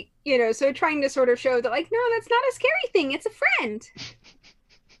that like so trying to sort of show that like, no, that's not a scary thing. It's a friend.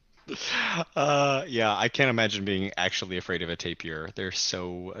 Yeah, I can't imagine being actually afraid of a tapir. They're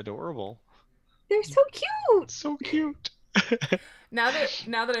so adorable. They're so cute. So cute. Now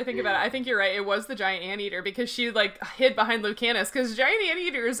that I think about it, I think you're right. It was the giant anteater because she like hid behind Lucanus, because giant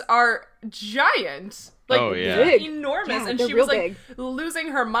anteaters are giant, like enormous, and she was like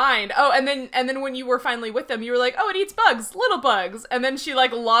losing her mind. Oh, and then when you were finally with them, you were like, oh, it eats bugs, little bugs, and then she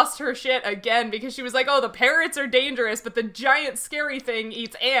like lost her shit again because she was like, oh, the parrots are dangerous, but the giant scary thing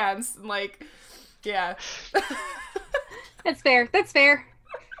eats ants. And like, yeah, that's fair. That's fair.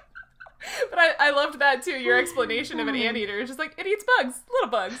 But I loved that too. Your explanation of an anteater is just like, it eats bugs, little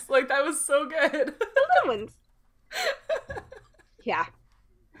bugs. Like, that was so good. The little ones. Yeah.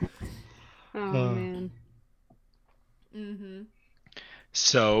 Oh man. Mm-hmm.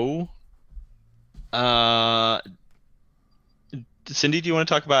 So, Cindy, do you want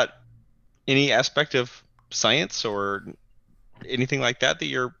to talk about any aspect of science or anything like that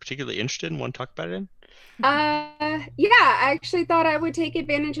you're particularly interested in? Want to talk about it in? Yeah, I actually thought I would take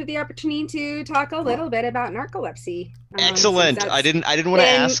advantage of the opportunity to talk a little bit about narcolepsy. Excellent. I didn't want to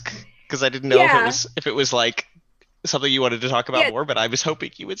ask because I didn't know if it was like something you wanted to talk about more, but I was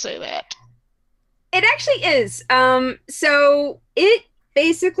hoping you would say that. It actually is. So it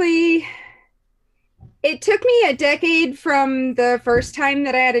basically, it took me a decade from the first time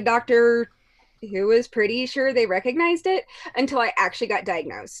that I had a doctor who was pretty sure they recognized it until I actually got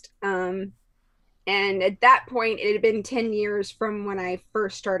diagnosed. And at that point, it had been 10 years from when I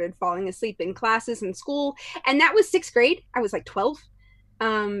first started falling asleep in classes in school. And that was 6th grade. I was like 12.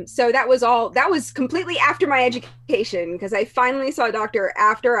 So that was completely after my education, because I finally saw a doctor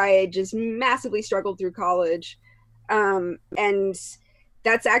after I had just massively struggled through college. And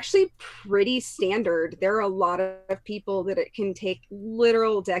that's actually pretty standard. There are a lot of people that it can take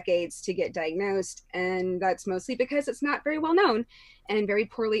literal decades to get diagnosed, and that's mostly because it's not very well known. and very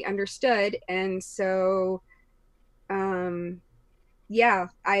poorly understood. And so, yeah,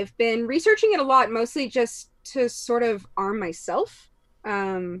 I've been researching it a lot, mostly just to sort of arm myself,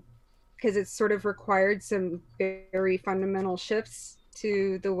 because it's sort of required some very fundamental shifts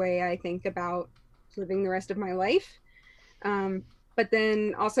to the way I think about living the rest of my life. But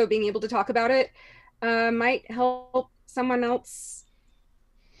then also being able to talk about it might help someone else,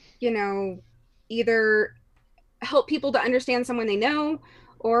 you know, either help people to understand someone they know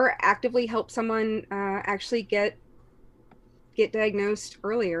or actively help someone actually get diagnosed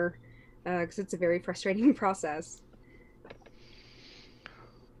earlier, because it's a very frustrating process.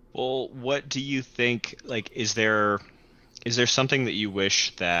 Well, what do you think, like, is there something that you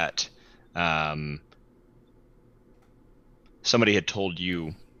wish that um, somebody had told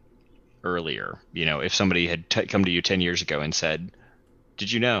you earlier? You know, if somebody had come to you 10 years ago and said,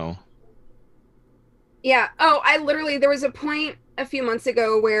 "Did you know?" Yeah. Oh, I literally, there was a point a few months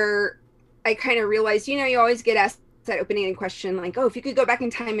ago where I kind of realized, you always get asked that opening question, like, oh, if you could go back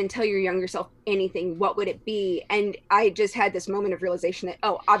in time and tell your younger self anything, what would it be? And I just had this moment of realization that,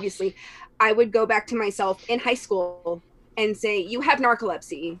 oh, obviously, I would go back to myself in high school and say, you have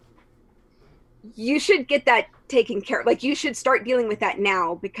narcolepsy. You should get that taken care of. Like, you should start dealing with that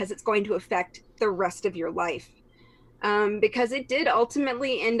now because it's going to affect the rest of your life. Because it did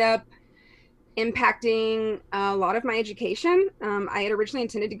ultimately end up impacting a lot of my education. I had originally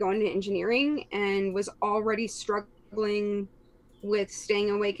intended to go into engineering and was already struggling with staying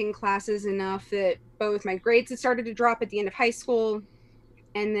awake in classes enough that both my grades had started to drop at the end of high school.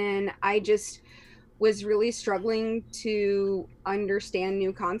 And then I just was really struggling to understand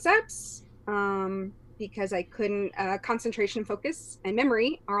new concepts, because I couldn't, concentration, focus, and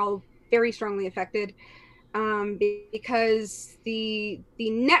memory are all very strongly affected, because the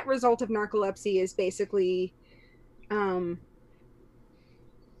net result of narcolepsy is basically, um,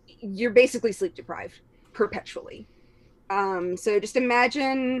 you're basically sleep deprived perpetually. So just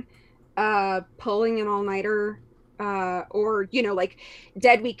imagine pulling an all-nighter, or like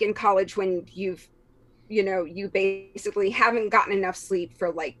dead week in college when you basically haven't gotten enough sleep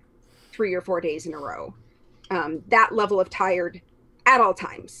for like 3 or 4 days in a row. That level of tired at all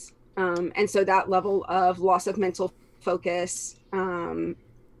times. And so that level of loss of mental focus.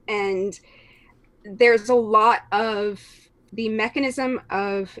 And there's a lot of the mechanism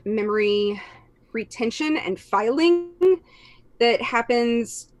of memory retention and filing that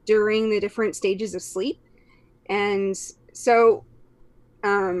happens during the different stages of sleep. And so,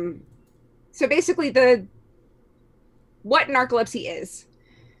 so basically what narcolepsy is,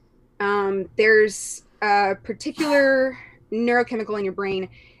 there's a particular neurochemical in your brain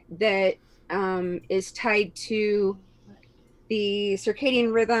that is tied to the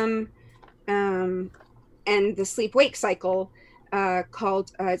circadian rhythm, and the sleep-wake cycle,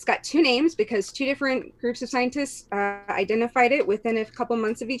 called, it's got two names because two different groups of scientists identified it within a couple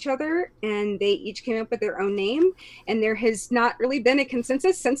months of each other, and they each came up with their own name, and there has not really been a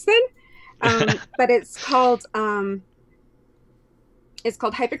consensus since then. But it's called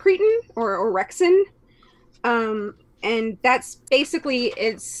hypocretin or orexin, and that's basically,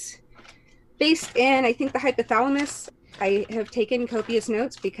 it's based in, I think, the hypothalamus. I have taken copious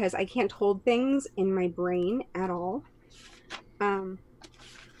notes because I can't hold things in my brain at all.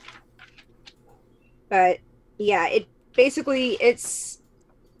 But yeah, it basically,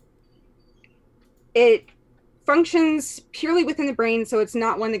 it functions purely within the brain, so it's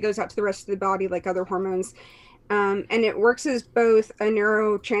not one that goes out to the rest of the body like other hormones. And it works as both a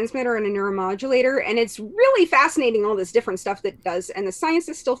neurotransmitter and a neuromodulator. And it's really fascinating, all this different stuff that it does. And the science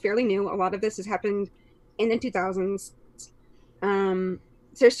is still fairly new. A lot of this has happened in the 2000s. So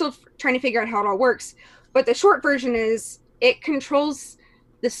they're still trying to figure out how it all works. But the short version is it controls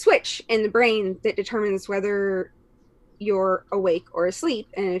the switch in the brain that determines whether you're awake or asleep.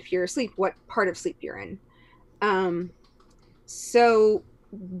 And if you're asleep, what part of sleep you're in. So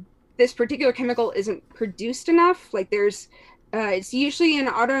this particular chemical isn't produced enough. Like there's, it's usually an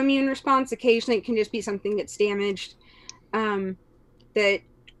autoimmune response. Occasionally it can just be something that's damaged, that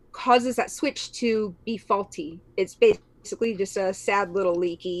causes that switch to be faulty. It's basically just a sad little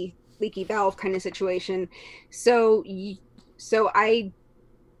leaky valve kind of situation. So I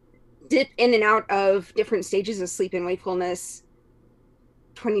dip in and out of different stages of sleep and wakefulness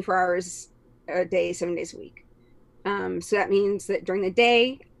 24 hours a day, 7 days a week. So that means that during the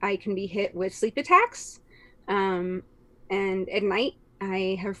day, I can be hit with sleep attacks. And at night,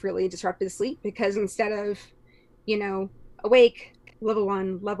 I have really disrupted sleep because instead of, awake, level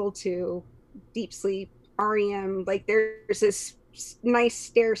 1, level 2, deep sleep, REM, like there's this nice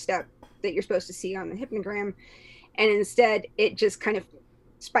stair step that you're supposed to see on the hypnogram. and instead it just kind of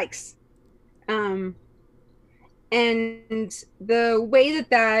spikes. And the way that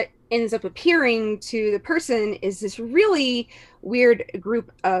that ends up appearing to the person is this really weird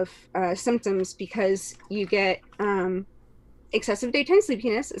group of symptoms, because you get excessive daytime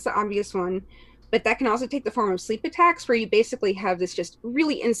sleepiness is the obvious one, but that can also take the form of sleep attacks, where you basically have this just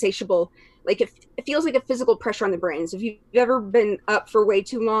really insatiable, like it feels like a physical pressure on the brain. So if you've ever been up for way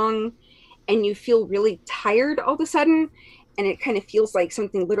too long and you feel really tired all of a sudden, and it kind of feels like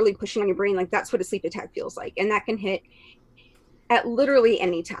something literally pushing on your brain, like that's what a sleep attack feels like. And that can hit at literally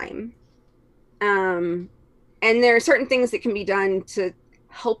any time. And there are certain things that can be done to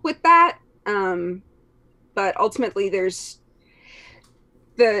help with that. But ultimately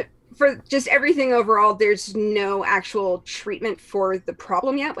for just everything overall, there's no actual treatment for the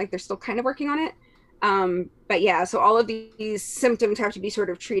problem yet. Like they're still kind of working on it. But yeah, so all of these symptoms have to be sort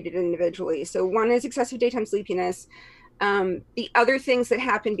of treated individually. So one is excessive daytime sleepiness. The other things that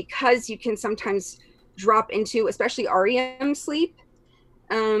happen, because you can sometimes drop into, especially REM sleep,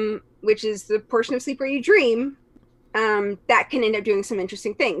 which is the portion of sleep where you dream, that can end up doing some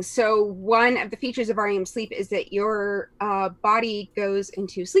interesting things. So one of the features of REM sleep is that your body goes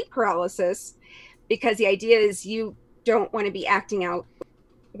into sleep paralysis, because the idea is you don't want to be acting out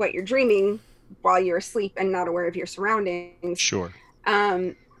what you're dreaming while you're asleep and not aware of your surroundings. Sure.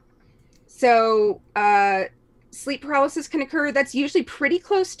 So sleep paralysis can occur. That's usually pretty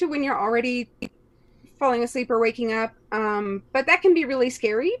close to when you're already falling asleep or waking up. But that can be really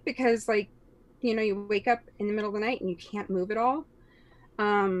scary, because like, you know, you wake up in the middle of the night and you can't move at all.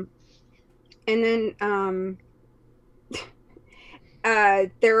 And then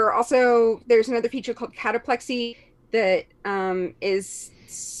there's another feature called cataplexy that is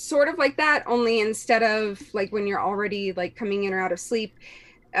sort of like that, only instead of like when you're already like coming in or out of sleep,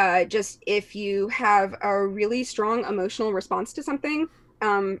 just if you have a really strong emotional response to something,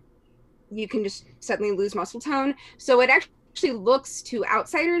 you can just suddenly lose muscle tone. So it actually looks to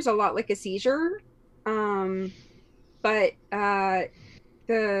outsiders a lot like a seizure, but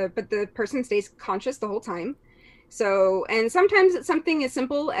the person stays conscious the whole time. So, and sometimes it's something as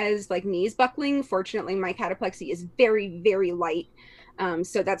simple as like knees buckling. Fortunately, my cataplexy is very, very light.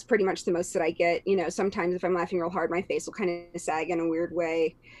 So that's pretty much the most that I get. You know, sometimes if I'm laughing real hard, my face will kind of sag in a weird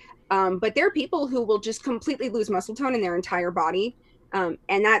way. But there are people who will just completely lose muscle tone in their entire body. And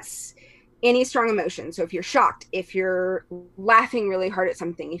that's any strong emotion. So if you're shocked, if you're laughing really hard at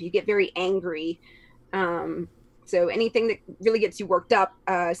something, if you get very angry, so anything that really gets you worked up,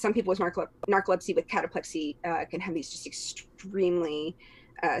 some people with narcolepsy with cataplexy can have these just extremely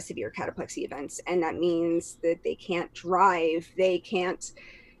severe cataplexy events. And that means that they can't drive, they can't,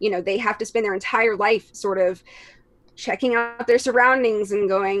 you know, they have to spend their entire life sort of checking out their surroundings and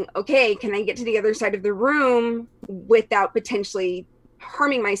going, okay, can I get to the other side of the room without potentially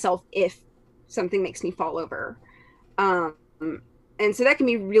harming myself if something makes me fall over. And so that can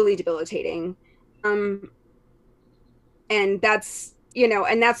be really debilitating. And that's, you know,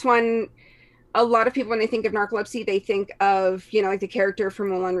 and that's when a lot of people, when they think of narcolepsy, they think of, you know, like the character from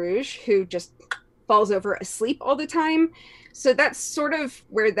Moulin Rouge who just falls over asleep all the time. So that's sort of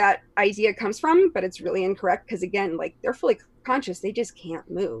where that idea comes from, but it's really incorrect, because again, like they're fully conscious, they just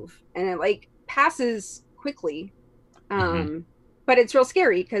can't move, and it like passes quickly. But it's real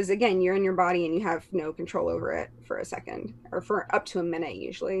scary, because again, you're in your body and you have no control over it for a second, or for up to a minute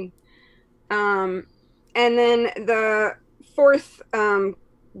usually. And then the fourth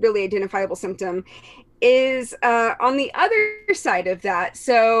really identifiable symptom is on the other side of that.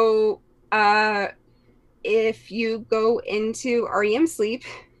 So if you go into REM sleep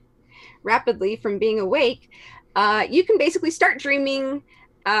rapidly from being awake, you can basically start dreaming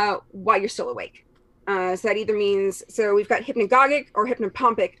while you're still awake. So that either means, so we've got hypnagogic or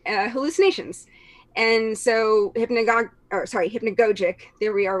hypnopompic hallucinations. And so hypnagogic,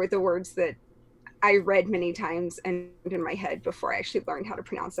 there we are with the words that I read many times and in my head before I actually learned how to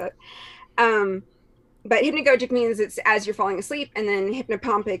pronounce it. But hypnagogic means it's as you're falling asleep, and then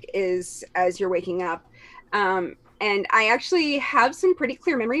hypnopompic is as you're waking up. And I actually have some pretty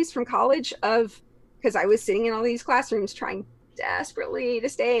clear memories from college of, because I was sitting in all these classrooms trying desperately to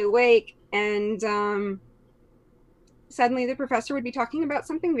stay awake, and suddenly the professor would be talking about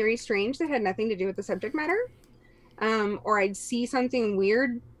something very strange that had nothing to do with the subject matter, or I'd see something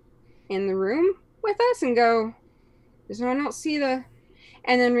weird in the room with us and go, does no one else see the,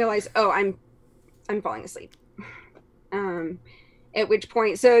 and then realize, oh, I'm falling asleep. At which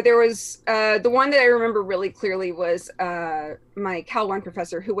point, so there was the one that I remember really clearly was my Cal 1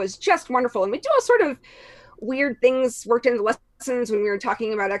 professor, who was just wonderful, and we do all sort of weird things worked into lessons when we were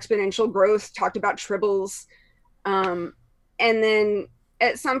talking about exponential growth, talked about tribbles, And then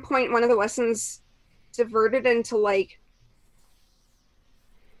at some point, one of the lessons diverted into like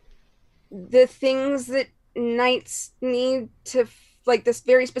the things that knights need to like this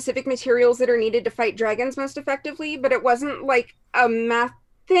very specific materials that are needed to fight dragons most effectively, but it wasn't like a math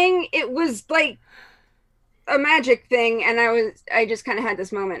thing. It was like a magic thing, and I just kind of had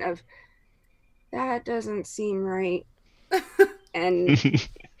this moment of that doesn't seem right.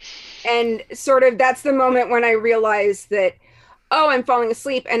 and sort of that's the moment when I realized that, oh, I'm falling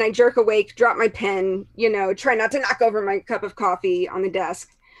asleep, and I jerk awake, drop my pen, try not to knock over my cup of coffee on the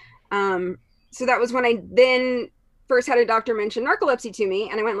desk. So that was when I then first had a doctor mention narcolepsy to me,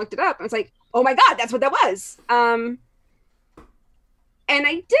 and I went and looked it up. I was like, oh my God, that's what that was. And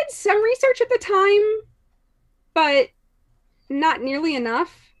I did some research at the time, but not nearly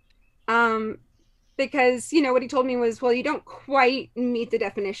enough. Because, what he told me was, well, you don't quite meet the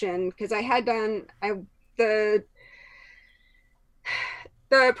definition, because I had done the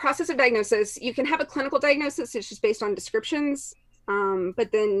process of diagnosis. You can have a clinical diagnosis, it's just based on descriptions.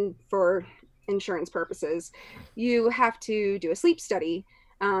 But then for insurance purposes, you have to do a sleep study.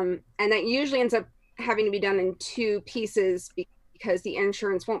 And that usually ends up having to be done in two pieces because the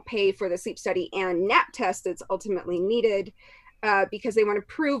insurance won't pay for the sleep study and nap test that's ultimately needed, because they want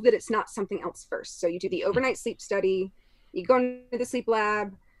to prove that it's not something else first. So you do the overnight sleep study, you go into the sleep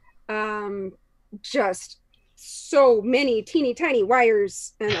lab, just so many teeny tiny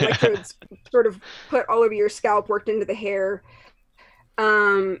wires and electrodes sort of put all over your scalp, worked into the hair.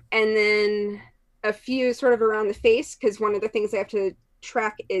 And then a few sort of around the face, because one of the things they have to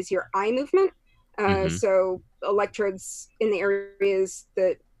track is your eye movement. So electrodes in the areas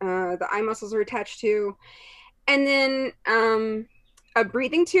that the eye muscles are attached to. And then a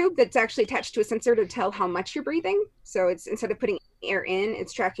breathing tube that's actually attached to a sensor to tell how much you're breathing. So it's, instead of putting air in,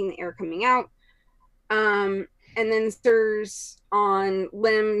 it's tracking the air coming out. And then there's on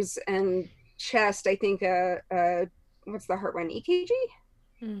limbs and chest, I think, what's the heart one? EKG?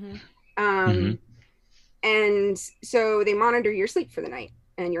 Mm-hmm. And so they monitor your sleep for the night,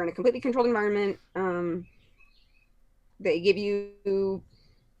 and you're in a completely controlled environment. They give you,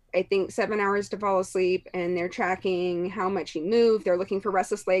 I think, 7 hours to fall asleep, and they're tracking how much you move. They're looking for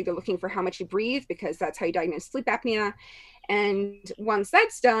restless leg. They're looking for how much you breathe, because that's how you diagnose sleep apnea. And once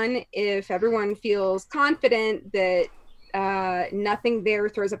that's done, if everyone feels confident that nothing there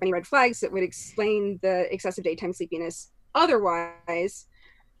throws up any red flags that would explain the excessive daytime sleepiness otherwise,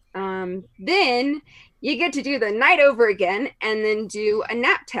 then you get to do the night over again and then do a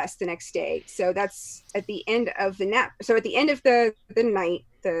nap test the next day. So that's at the end of the nap. So at the end of the night,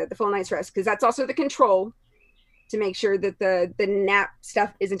 the full night's rest, because that's also the control to make sure that the nap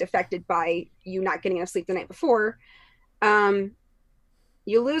stuff isn't affected by you not getting enough sleep the night before.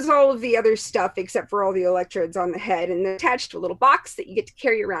 You lose all of the other stuff except for all the electrodes on the head, and they're attached to a little box that you get to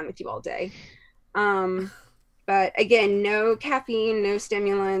carry around with you all day. But again, no caffeine, no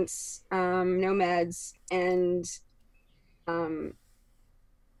stimulants, no meds, and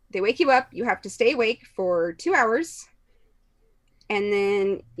they wake you up. You have to stay awake for 2 hours, and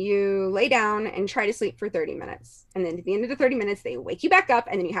then you lay down and try to sleep for 30 minutes. And then at the end of the 30 minutes, they wake you back up,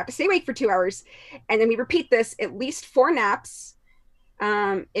 and then you have to stay awake for 2 hours. And then we repeat this at least 4 naps.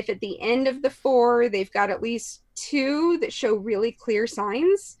 If at the end of the 4, they've got at least 2 that show really clear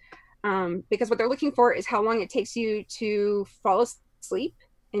signs, because what they're looking for is how long it takes you to fall asleep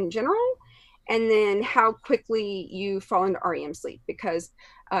in general, and then how quickly you fall into REM sleep, because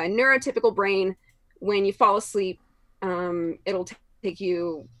neurotypical brain, when you fall asleep, it'll take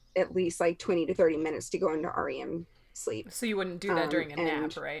you at least like 20 to 30 minutes to go into REM sleep. So you wouldn't do that during a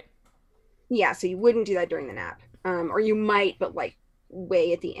nap, right? Yeah, so you wouldn't do that during the nap. Or you might, but like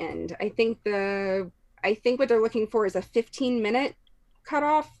way at the end. I think what they're looking for is a 15-minute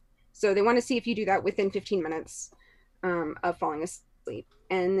cutoff. So they want to see if you do that within 15 minutes of falling asleep.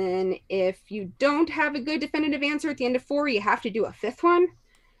 And then if you don't have a good definitive answer at the end of 4, you have to do a 5th one.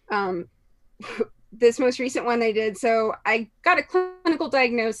 This most recent one I did. So I got a clinical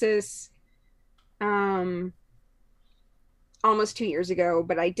diagnosis almost 2 years ago,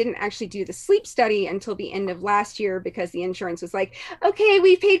 but I didn't actually do the sleep study until the end of last year, because the insurance was like, okay,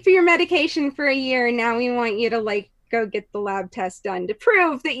 we paid for your medication for a year, and now we want you to like go get the lab test done to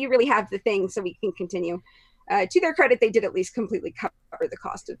prove that you really have the thing so we can continue. To their credit, they did at least completely cover the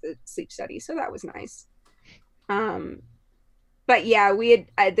cost of the sleep study, so that was nice. But yeah, we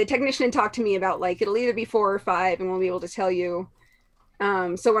had the technician had talked to me about like, it'll either be 4 or 5, and we'll be able to tell you.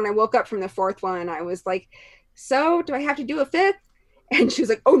 So when I woke up from the 4th one, I was like, so do I have to do a 5th? And she was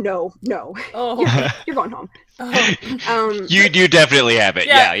like, oh no. Oh. You're going home. Oh. You definitely have it.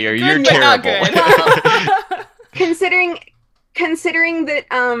 Yeah, you're good, but not good. considering that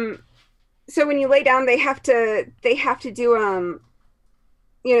so when you lay down they have to do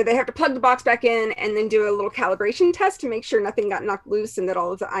they have to plug the box back in and then do a little calibration test to make sure nothing got knocked loose and that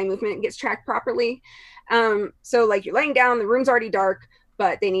all of the eye movement gets tracked properly. So like you're laying down, the room's already dark,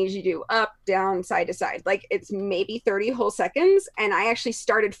 but they need you to do up, down, side to side. Like it's maybe 30 whole seconds. And I actually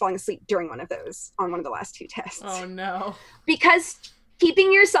started falling asleep during one of those on one of the last 2 tests. Oh no. Because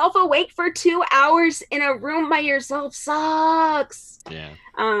keeping yourself awake for 2 hours in a room by yourself sucks. Yeah.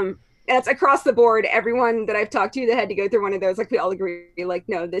 That's across the board. Everyone that I've talked to that had to go through one of those, like we all agree, like,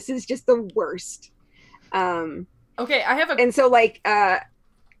 no, this is just the worst. Okay, I have a... And so like,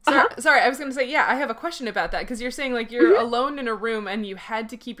 Sorry, I was going to say, yeah, I have a question about that, because you're saying, like, you're alone in a room and you had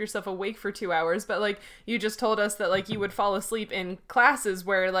to keep yourself awake for 2 hours, but, like, you just told us that, like, you would fall asleep in classes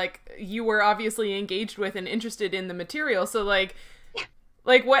where, like, you were obviously engaged with and interested in the material, so, like,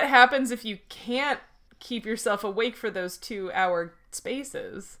 what happens if you can't keep yourself awake for those 2-hour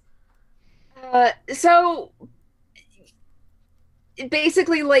spaces? So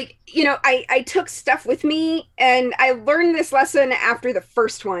basically, like, I took stuff with me, and I learned this lesson after the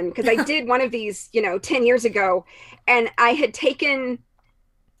first one, because I did one of these, 10 years ago, and I had taken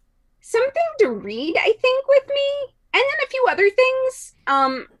something to read, I think, with me, and then a few other things,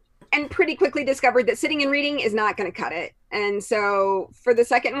 and pretty quickly discovered that sitting and reading is not going to cut it. And so for the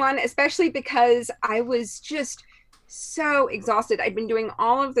second one, especially because I was just so exhausted, I'd been doing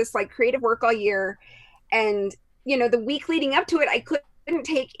all of this like creative work all year, and the week leading up to it, I couldn't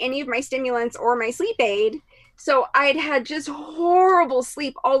take any of my stimulants or my sleep aid. So I'd had just horrible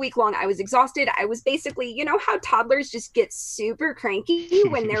sleep all week long. I was exhausted. I was basically, how toddlers just get super cranky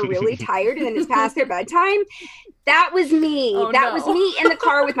when they're really tired and then it's past their bedtime? That was me. Was me in the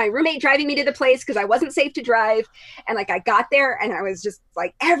car with my roommate driving me to the place because I wasn't safe to drive. And like I got there and I was just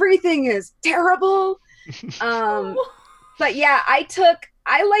like, everything is terrible. But yeah, I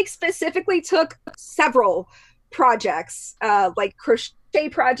specifically took several projects, like crochet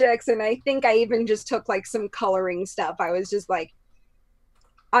projects, and I think I even just took like some coloring stuff. I was just like,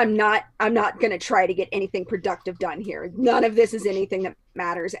 I'm not gonna try to get anything productive done here. None of this is anything that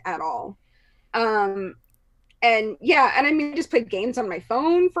matters at all. And yeah, and I mean, just played games on my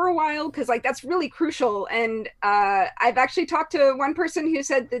phone for a while because like that's really crucial. And I've actually talked to one person who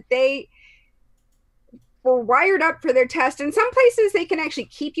said that they were wired up for their test. In some places they can actually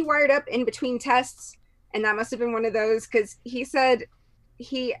keep you wired up in between tests, and that must have been one of those, because he said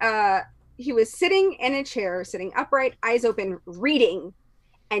he was sitting in a chair, sitting upright, eyes open, reading,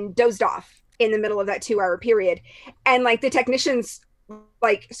 and dozed off in the middle of that 2-hour period. And like the technicians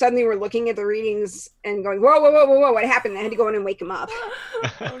like suddenly were looking at the readings and going, whoa, whoa, whoa, whoa, whoa, what happened? I had to go in and wake him up.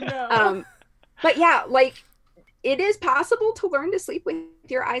 Oh no. But yeah, like it is possible to learn to sleep with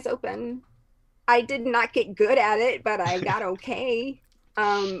your eyes open. I did not get good at it, but I got okay.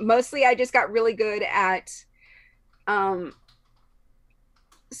 Mostly I just got really good at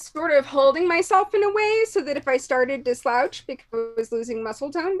sort of holding myself in a way so that if I started to slouch because I was losing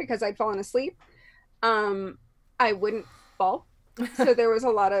muscle tone because I'd fallen asleep, I wouldn't fall. So there was a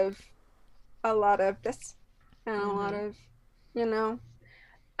lot of this and a lot of,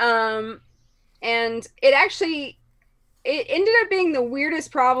 and it ended up being the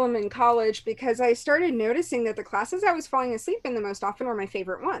weirdest problem in college because I started noticing that the classes I was falling asleep in the most often were my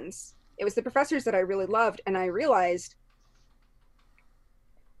favorite ones. It was the professors that I really loved, and I realized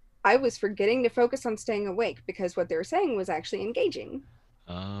I was forgetting to focus on staying awake because what they were saying was actually engaging.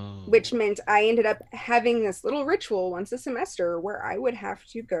 Oh. Which meant I ended up having this little ritual once a semester where I would have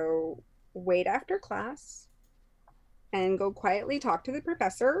to go wait after class and go quietly talk to the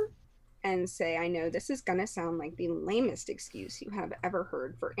professor and say, I know this is going to sound like the lamest excuse you have ever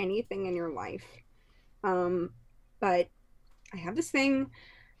heard for anything in your life. But I have this thing.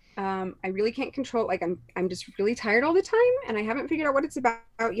 I really can't control, like I'm just really tired all the time and I haven't figured out what it's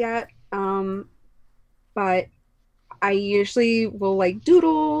about yet. But I usually will like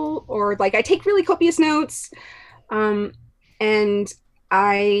doodle or like I take really copious notes. And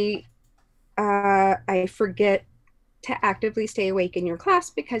I forget to actively stay awake in your class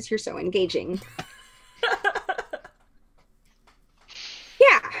because you're so engaging.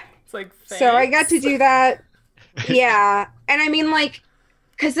 Yeah. It's like, thanks. So I got to do that. Yeah. And I mean, like,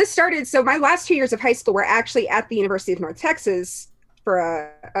 because this started, so my last 2 years of high school were actually at the University of North Texas for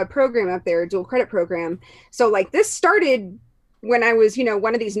a program up there, a dual credit program. So like this started when I was,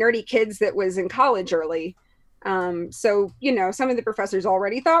 one of these nerdy kids that was in college early. So, some of the professors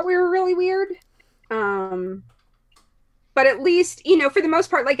already thought we were really weird. But at least, for the most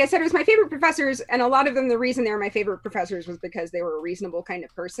part, like I said, it was my favorite professors. And a lot of them, the reason they were my favorite professors was because they were a reasonable kind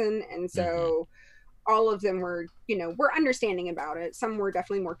of person. And so all of them were, were understanding about it. Some were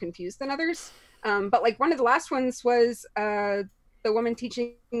definitely more confused than others. But like one of the last ones was the woman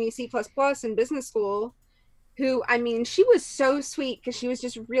teaching me C++ in business school, who, I mean, she was so sweet because she was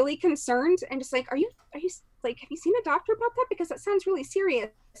just really concerned and just like, are you like, have you seen a doctor about that? Because that sounds really serious.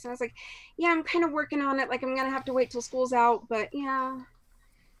 And I was like, yeah, I'm kind of working on it. Like, I'm going to have to wait till school's out, but yeah.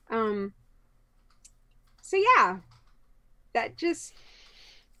 So yeah, that just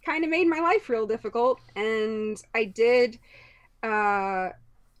kind of made my life real difficult. And I did, I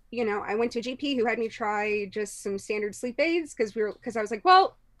went to a GP who had me try just some standard sleep aids because I was like,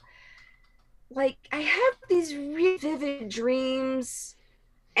 well, like I have these really vivid dreams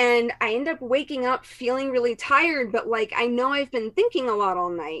and I end up waking up feeling really tired, but like I know I've been thinking a lot all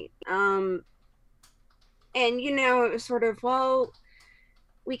night. And it was sort of, well,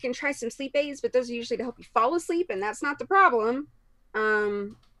 we can try some sleep aids, but those are usually to help you fall asleep, and that's not the problem.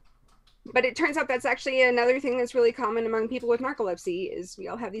 But it turns out that's actually another thing that's really common among people with narcolepsy is we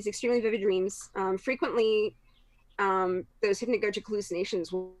all have these extremely vivid dreams. Frequently, those hypnagogic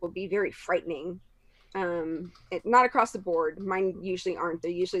hallucinations will be very frightening. Not across the board. Mine usually aren't.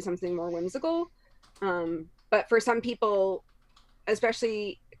 They're usually something more whimsical. But for some people,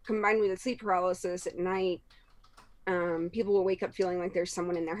 especially combined with the sleep paralysis at night, people will wake up feeling like there's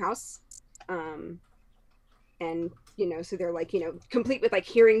someone in their house. And, so they're like, complete with like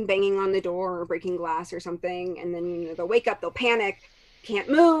hearing banging on the door or breaking glass or something. And then, they'll wake up, they'll panic, can't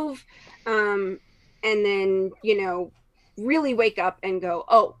move. And then, really wake up and go,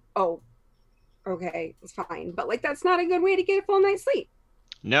 oh, okay, it's fine. But like, that's not a good way to get a full night's sleep.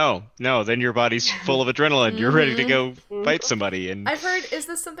 No, then your body's full of adrenaline. You're ready to go fight somebody. And I've heard, is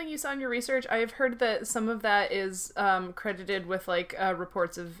this something you saw in your research? I've heard that some of that is credited with like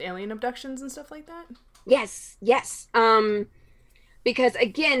reports of alien abductions and stuff like that. Yes. Because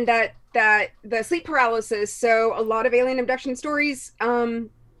again, that the sleep paralysis, so a lot of alien abduction stories,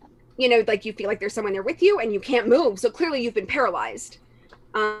 like you feel like there's someone there with you and you can't move. So clearly you've been paralyzed.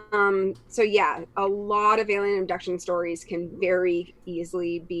 So yeah, a lot of alien abduction stories can very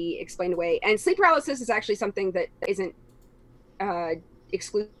easily be explained away. And sleep paralysis is actually something that isn't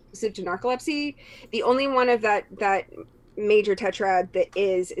exclusive to narcolepsy. The only one of that major tetrad that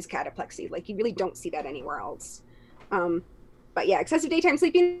is cataplexy. Like you really don't see that anywhere else. But yeah, excessive daytime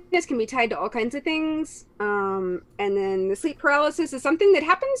sleepiness can be tied to all kinds of things. And then the sleep paralysis is something that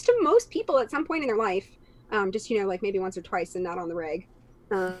happens to most people at some point in their life. Just, like maybe once or twice and not on the reg.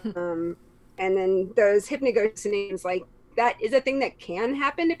 And then those hypnagogic, like that is a thing that can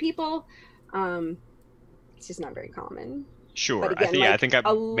happen to people. It's just not very common. Sure. But again, I think I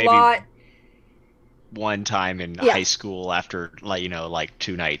maybe lot one time in high school after like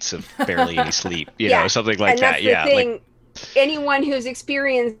 2 nights of barely any sleep, something like and that. That's Yeah. The thing. Anyone who's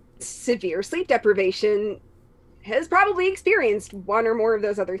experienced severe sleep deprivation has probably experienced one or more of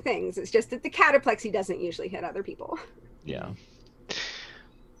those other things. It's just that the cataplexy doesn't usually hit other people. Yeah.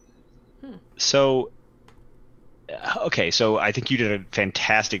 So, okay, so I think you did a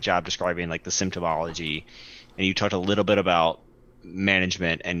fantastic job describing like the symptomology, and you talked a little bit about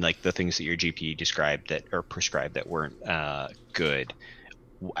management and like the things that your GP described that or prescribed that weren't good.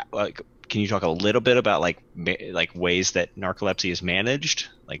 Like, can you talk a little bit about like ways that narcolepsy is managed?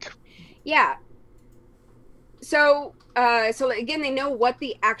 Like, yeah. So again, they know what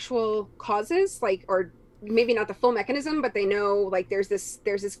the actual cause is, like, or maybe not the full mechanism, but they know like there's this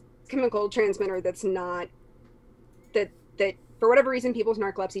chemical transmitter that's not that for whatever reason people's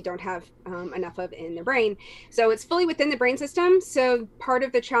narcolepsy don't have enough of in their brain. So it's fully within the brain system. So part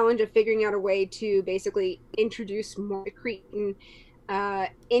of the challenge of figuring out a way to basically introduce more creatine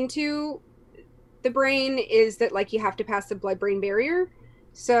into the brain is that like you have to pass the blood-brain barrier.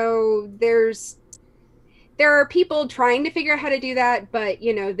 So there are people trying to figure out how to do that, but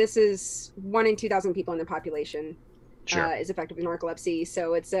this is 1 in 2,000 people in the population. Sure. Is affected with narcolepsy.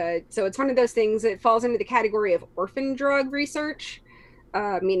 So it's one of those things that falls into the category of orphan drug research,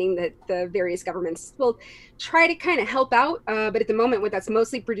 meaning that the various governments will try to kind of help out. But at the moment, what that's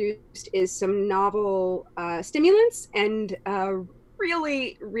mostly produced is some novel stimulants and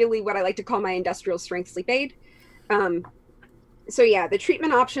really, really what I like to call my industrial strength sleep aid. So yeah, the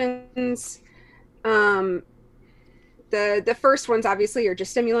treatment options, the first ones obviously are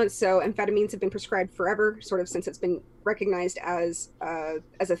just stimulants. So amphetamines have been prescribed forever, sort of since it's been recognized as a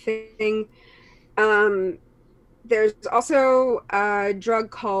thing. There's also a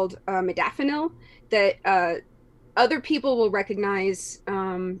drug called modafinil that other people will recognize.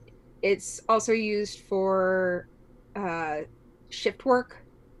 It's also used for shift work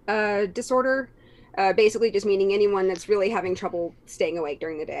disorder, basically just meaning anyone that's really having trouble staying awake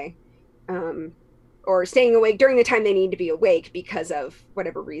during the day. or staying awake during the time they need to be awake because of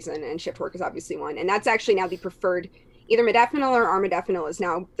whatever reason, and shift work is obviously one. And that's actually now the preferred, either modafinil or armodafinil is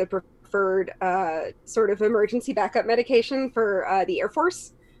now the preferred sort of emergency backup medication for the Air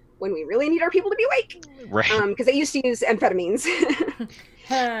Force when we really need our people to be awake. Right. Because they used to use amphetamines.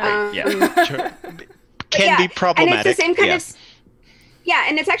 Yeah. Can be problematic. And it's the same kind of,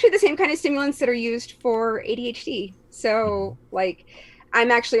 and it's actually the same kind of stimulants that are used for ADHD. So, like, I'm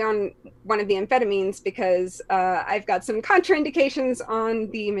actually on one of the amphetamines because I've got some contraindications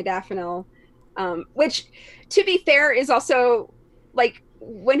on the modafinil, which, to be fair, is also, like,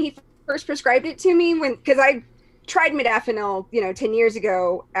 when he first prescribed it to me, because I tried modafinil, 10 years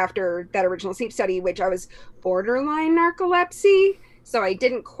ago after that original sleep study, which I was borderline narcolepsy. So I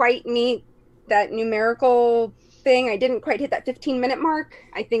didn't quite meet that numerical thing. I didn't quite hit that 15-minute mark.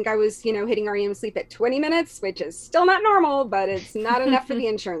 I think I was, hitting REM sleep at 20 minutes, which is still not normal, but it's not enough for the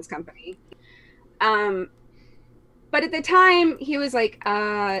insurance company. But at the time, he was like,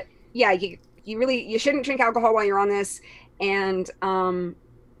 you shouldn't drink alcohol while you're on this. And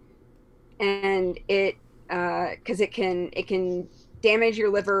it, because it can damage your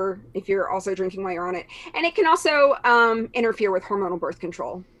liver if you're also drinking while you're on it. And it can also interfere with hormonal birth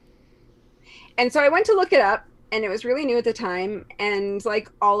control. And so I went to look it up, and it was really new at the time. And like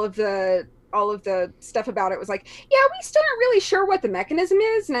all of the stuff about it was like, yeah, we still aren't really sure what the mechanism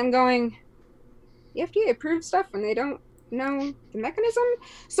is. And I'm going, the FDA approved stuff when they don't know the mechanism.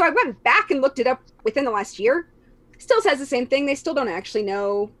 So I went back and looked it up within the last year. Still says the same thing. They still don't actually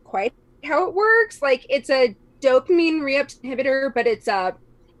know quite how it works. Like, it's a dopamine re-up inhibitor, but it's a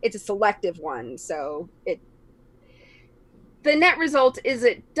selective one. So the net result is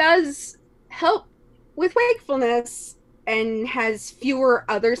it does help with wakefulness and has fewer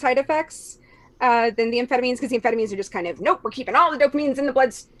other side effects than the amphetamines, because the amphetamines are just kind of, nope, we're keeping all the dopamines in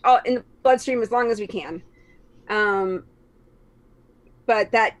the bloodstream as long as we can.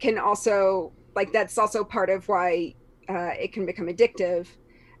 But that can also, like, that's also part of why it can become addictive.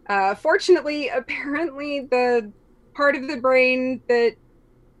 Fortunately, apparently the part of the brain that,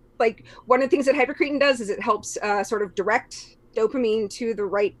 like, one of the things that hypocretin does is it helps sort of direct dopamine to the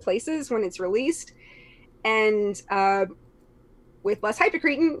right places when it's released. And with less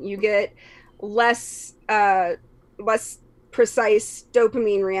hypocretin, you get less precise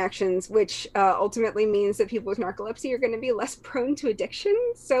dopamine reactions, which ultimately means that people with narcolepsy are going to be less prone to addiction.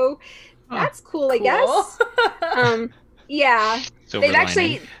 So that's cool, I guess. Yeah. They've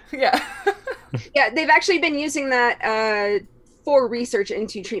actually, they've actually been using that for research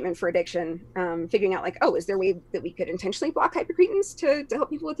into treatment for addiction, figuring out, like, oh, is there a way that we could intentionally block hypocretins to help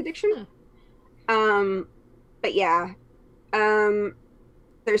people with addiction? But yeah,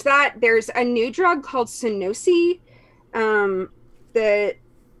 there's that. There's a new drug called Sunosi that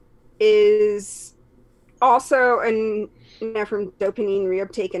is also an epinephrine dopamine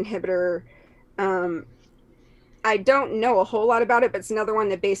reuptake inhibitor. I don't know a whole lot about it, but it's another one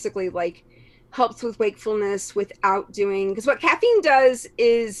that basically, like, helps with wakefulness without doing, because what caffeine does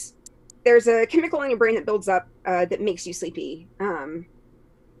is there's a chemical in your brain that builds up that makes you sleepy. Don't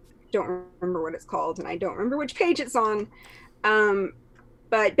remember what it's called, and I don't remember which page it's on.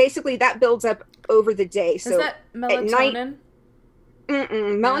 But basically that builds up over the day. So is that melatonin?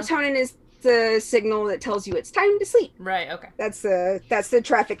 Melatonin is the signal that tells you it's time to sleep. Right, okay. That's the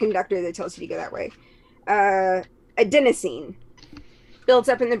traffic conductor that tells you to go that way. Adenosine builds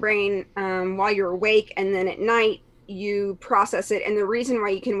up in the brain while you're awake, and then at night you process it. And the reason why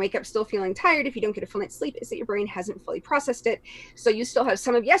you can wake up still feeling tired if you don't get a full night's sleep is that your brain hasn't fully processed it. So you still have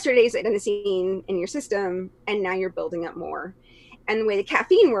some of yesterday's adenosine in your system, and now you're building up more. And the way the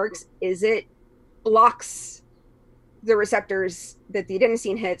caffeine works is it blocks the receptors that the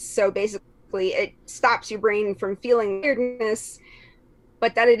adenosine hits. So basically it stops your brain from feeling weirdness,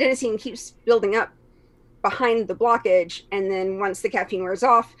 but that adenosine keeps building up behind the blockage. And then once the caffeine wears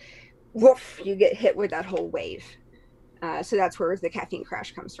off, woof, you get hit with that whole wave. So that's where the caffeine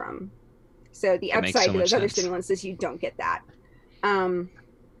crash comes from. So the upside to those other stimulants is you don't get that. But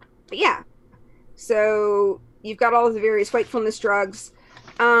yeah, so you've got all of the various wakefulness drugs.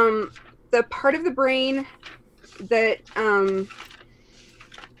 The part of the brain that, the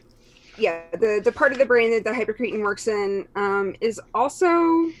part of the brain that the hypocretin works in is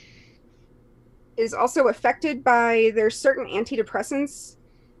also affected by, there's certain antidepressants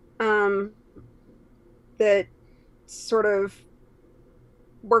that sort of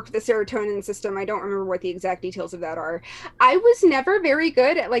work the serotonin system. I don't remember what the exact details of that are. I was never very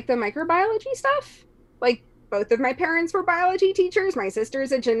good at, like, the microbiology stuff. Like, both of my parents were biology teachers. My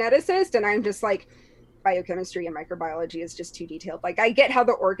sister's a geneticist, and I'm just like, biochemistry and microbiology is just too detailed. Like, I get how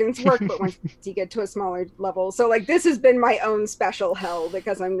the organs work, but once you get to a smaller level, so like this has been my own special hell,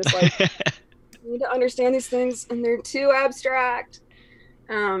 because I'm just like, I need to understand these things and they're too abstract.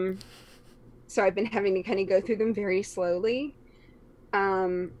 So I've been having to kind of go through them very slowly.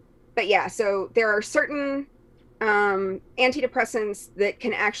 But yeah, so there are certain antidepressants that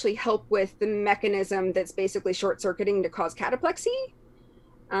can actually help with the mechanism that's basically short-circuiting to cause cataplexy.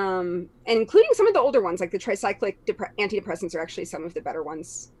 And including some of the older ones, like the tricyclic antidepressants are actually some of the better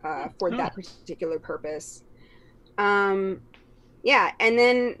ones for that particular purpose. Yeah, and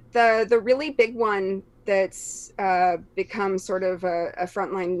then the really big one that's become sort of a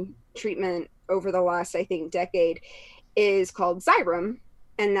frontline treatment over the last, I think, decade is called Xyrem,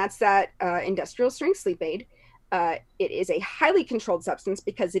 and that's that industrial strength sleep aid. It is a highly controlled substance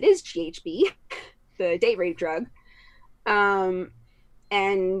because it is GHB, the date rape drug. And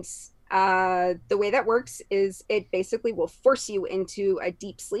the way that works is it basically will force you into a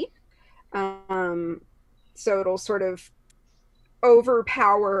deep sleep. So it'll sort of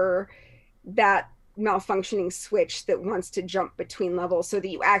overpower that malfunctioning switch that wants to jump between levels, so that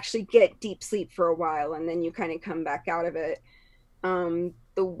you actually get deep sleep for a while and then you kind of come back out of it.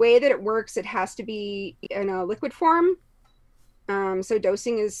 The way that it works, it has to be in a liquid form. So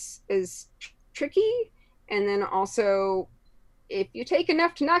dosing is tricky. And then also, if you take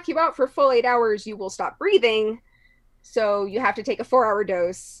enough to knock you out for a full 8 hours, you will stop breathing. So you have to take a 4-hour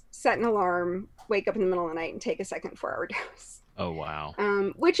dose, set an alarm, wake up in the middle of the night and take a second 4-hour dose. Oh, wow.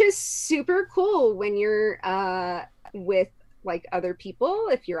 Which is super cool when you're with like other people,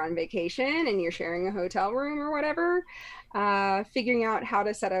 if you're on vacation and you're sharing a hotel room or whatever, figuring out how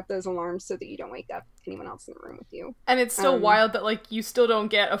to set up those alarms so that you don't wake up anyone else in the room with you. And it's still wild that like you still don't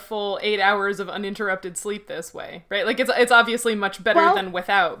get a full 8 hours of uninterrupted sleep this way, right? Like it's obviously much better than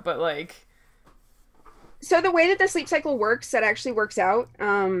without, but like. So the way that the sleep cycle works, that actually works out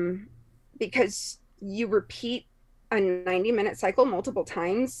because you repeat a 90-minute cycle multiple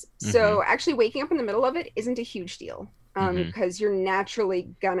times. Mm-hmm. So actually waking up in the middle of it isn't a huge deal because you're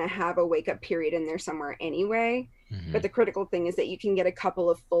naturally gonna have a wake up period in there somewhere anyway. Mm-hmm. But the critical thing is that you can get a couple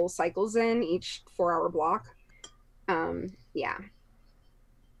of full cycles in each 4-hour block. Yeah.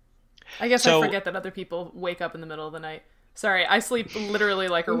 I guess I forget that other people wake up in the middle of the night. Sorry, I sleep literally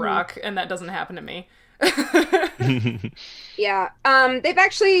like a rock, and that doesn't happen to me. Yeah. They've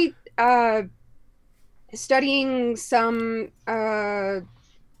actually studying some of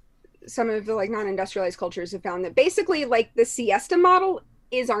the like non-industrialized cultures have found that basically like the siesta model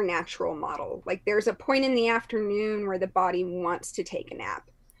is our natural model. Like there's a point in the afternoon where the body wants to take a nap.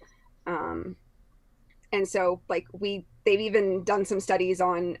 And so like they've even done some studies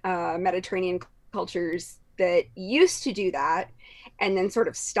on Mediterranean cultures that used to do that and then sort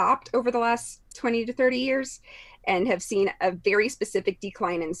of stopped over the last 20 to 30 years and have seen a very specific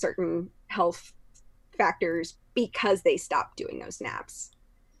decline in certain health factors because they stopped doing those naps.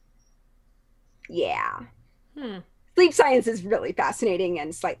 Yeah. Sleep science is really fascinating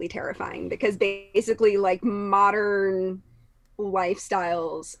and slightly terrifying because basically like modern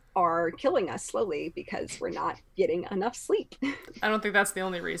lifestyles are killing us slowly because we're not getting enough sleep. I don't think that's the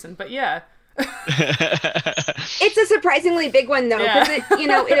only reason, but yeah. It's a surprisingly big one though, because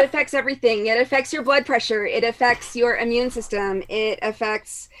it affects everything. It affects your blood pressure, it affects your immune system, it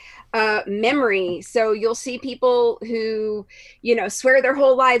affects memory. So you'll see people who swear their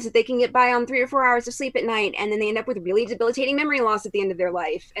whole lives that they can get by on 3 or 4 hours of sleep at night, and then they end up with really debilitating memory loss at the end of their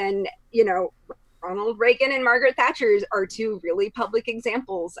life. And Ronald Reagan and Margaret Thatcher are two really public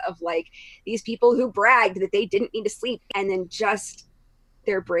examples of like these people who bragged that they didn't need to sleep and then just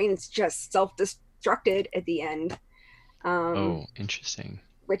their brains just self-destructed at the end. Oh, interesting.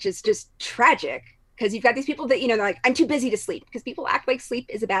 Which is just tragic because you've got these people that, they're like, I'm too busy to sleep, because people act like sleep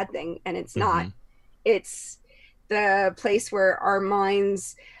is a bad thing, and it's not. It's the place where our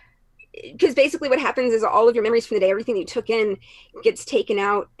minds, because basically what happens is all of your memories from the day, everything that you took in gets taken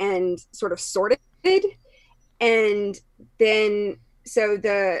out and sort of sorted. And then, I'm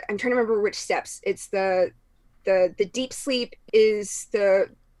trying to remember which steps. It's the deep sleep is the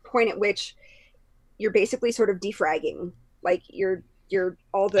point at which you're basically sort of defragging, like you're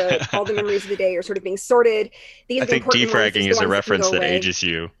all the memories of the day are sort of being sorted. I think defragging is a reference that ages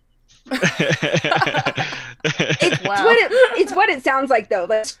you. It's what it sounds like though.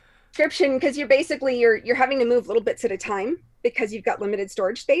 The description, because you're basically you're having to move little bits at a time because you've got limited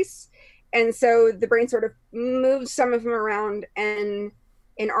storage space, and so the brain sort of moves some of them around. And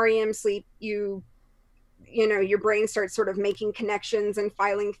in REM sleep, your brain starts sort of making connections and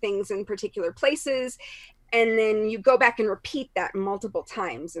filing things in particular places. and then you go back and repeat that multiple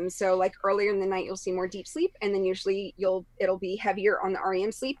times. And so like earlier in the night you'll see more deep sleep, and then usually it'll be heavier on the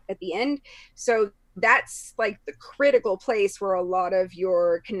REM sleep at the end. So that's like the critical place where a lot of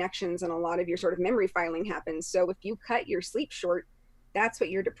your connections and a lot of your sort of memory filing happens. So if you cut your sleep short, that's what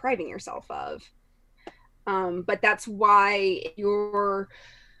you're depriving yourself of. But that's why you're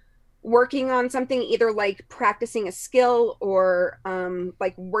working on something, either like practicing a skill or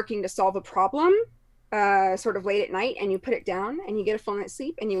like working to solve a problem sort of late at night, and you put it down and you get a full night's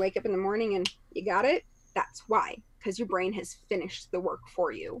sleep and you wake up in the morning and you got it. That's why, because your brain has finished the work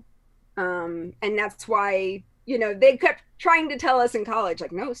for you. And that's why, you know, they kept trying to tell us in college,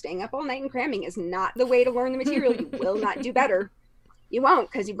 like, no, staying up all night and cramming is not the way to learn the material. You will not do better. You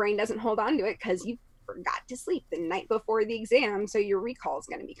won't, because your brain doesn't hold on to it because you forgot to sleep the night before the exam, so your recall is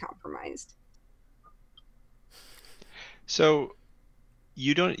going to be compromised. So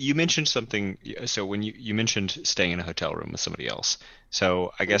you mentioned something. So when you mentioned staying in a hotel room with somebody else.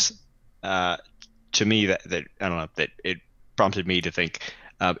 So I guess to me that I don't know, that it prompted me to think.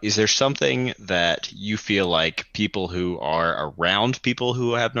 Is there something that you feel like people who are around people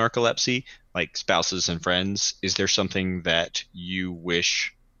who have narcolepsy, like spouses and friends, is there something that you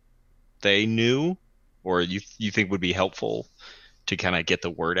wish they knew, or you think would be helpful to kind of get the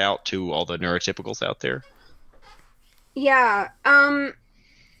word out to all the neurotypicals out there? Yeah.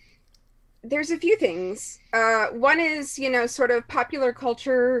 There's a few things. One is, you know, sort of popular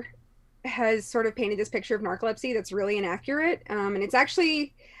culture has sort of painted this picture of narcolepsy that's really inaccurate. And it's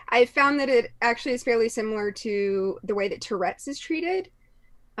actually, I found that it actually is fairly similar to the way that Tourette's is treated.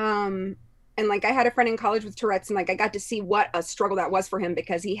 And like I had a friend in college with Tourette's, and like I got to see what a struggle that was for him,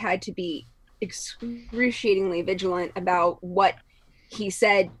 because he had to be excruciatingly vigilant about what he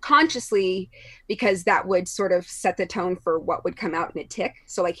said consciously, because that would sort of set the tone for what would come out in a tick.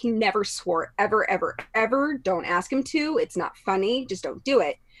 So like he never swore ever, ever, ever. Don't ask him to. It's not funny. Just don't do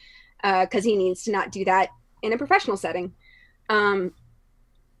it. Because he needs to not do that in a professional setting. And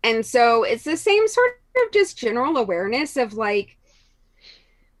so it's the same sort of just general awareness of like,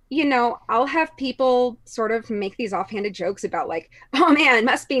 you know, I'll have people sort of make these offhanded jokes about like, oh man, it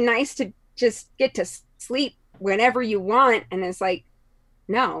must be nice to just get to sleep whenever you want. And it's like,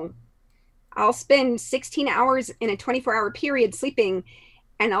 no, I'll spend 16 hours in a 24-hour period sleeping,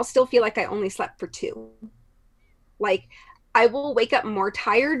 and I'll still feel like I only slept for 2. Like, I will wake up more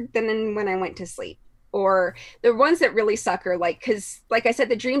tired than when I went to sleep. Or the ones that really suck are like, because like I said,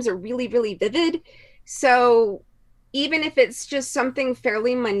 the dreams are really, really vivid. So even if it's just something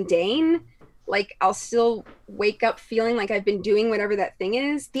fairly mundane, like I'll still wake up feeling like I've been doing whatever that thing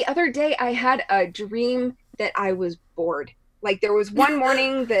is. The other day I had a dream that I was bored. Like there was one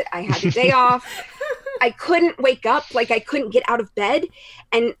morning that I had the day off. I couldn't wake up, like I couldn't get out of bed.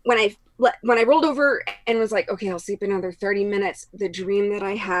 And when I rolled over and was like, okay, I'll sleep another 30 minutes, the dream that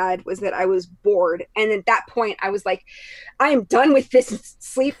I had was that I was bored. And at that point I was like, I am done with this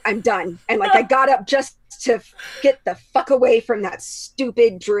sleep. I'm done. And like, I got up just to get the fuck away from that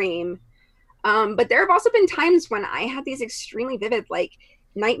stupid dream. But there have also been times when I had these extremely vivid, like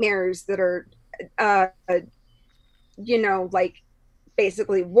nightmares that are, you know, like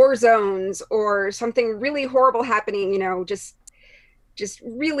basically war zones or something really horrible happening, you know, just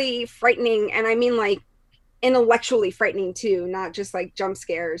really frightening. And I mean like intellectually frightening too, not just like jump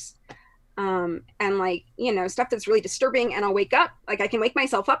scares. And like, you know, stuff that's really disturbing. And I'll wake up, like I can wake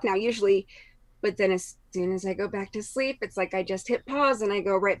myself up now usually, but then as soon as I go back to sleep, it's like I just hit pause and I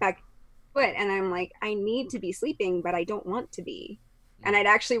go right back to it. And I'm like, I need to be sleeping, but I don't want to be. And I'd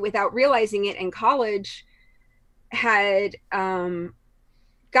actually, without realizing it in college, had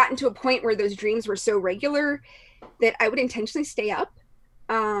gotten to a point where those dreams were so regular that I would intentionally stay up.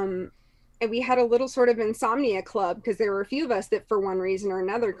 And we had a little sort of insomnia club because there were a few of us that for one reason or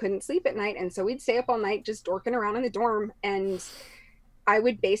another couldn't sleep at night. And so we'd stay up all night just dorking around in the dorm. And I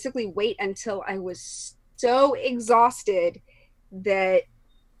would basically wait until I was so exhausted that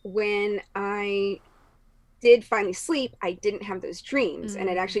when I did finally sleep, I didn't have those dreams. And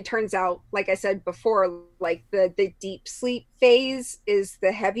it actually turns out, like I said before, like the deep sleep phase is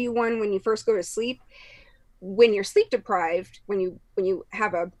the heavy one when you first go to sleep. When you're sleep deprived, when you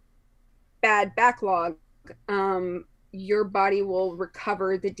have a bad backlog, your body will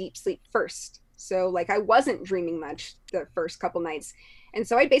recover the deep sleep first. So like I wasn't dreaming much the first couple nights. And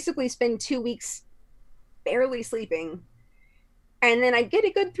so I'd basically spend 2 weeks barely sleeping. And then I'd get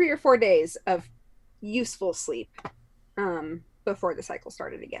a good 3 or 4 days of useful sleep before the cycle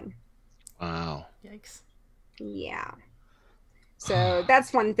started again. Wow. Yikes. Yeah. So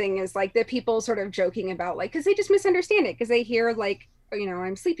that's one thing, is like the people sort of joking about like, because they just misunderstand it, because they hear like, you know,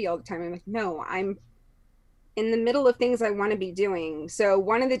 I'm sleepy all the time. I'm like, no, I'm in the middle of things I want to be doing. So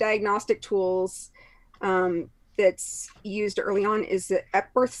one of the diagnostic tools that's used early on is the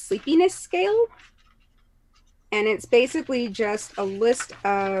Epworth Sleepiness Scale. And it's basically just a list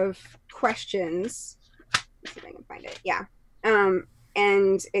of questions. Let's see if I can find it. Yeah.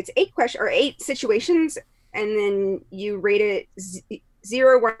 And it's 8 situations, and then you rate it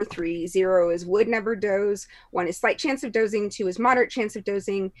 0, 1, 3. 0 is would never doze, 1 is slight chance of dozing, 2 is moderate chance of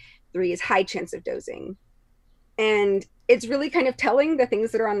dozing, 3 is high chance of dozing. And it's really kind of telling the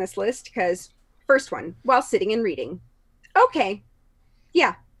things that are on this list, because first one, while sitting and reading. Okay.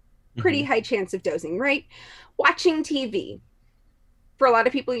 Yeah. Pretty high chance of dozing, right? Watching TV. For a lot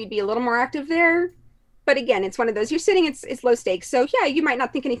of people, you'd be a little more active there. But again, it's one of those, you're sitting, it's low stakes. So yeah, you might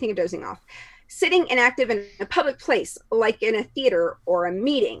not think anything of dozing off. Sitting inactive in a public place, like in a theater or a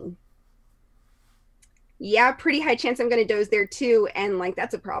meeting. Yeah, pretty high chance I'm going to doze there too. And like,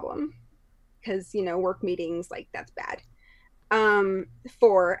 that's a problem. Because, you know, work meetings, like that's bad.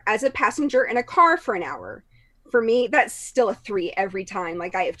 4, as a passenger in a car for an hour. For me, that's still a 3 every time.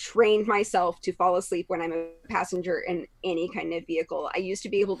 Like, I have trained myself to fall asleep when I'm a passenger in any kind of vehicle. I used to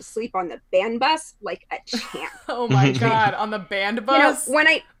be able to sleep on the band bus like a champ. Oh my God, on the band bus? You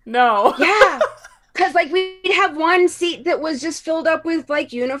know, No. Yeah. Because, like, we'd have one seat that was just filled up with,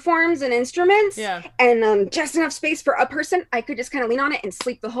 like, uniforms and instruments. Yeah. And just enough space for a person. I could just kind of lean on it and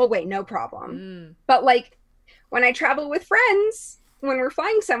sleep the whole way, no problem. But, like, when I travel with friends, when we're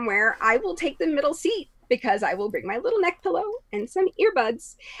flying somewhere, I will take the middle seat, because I will bring my little neck pillow and some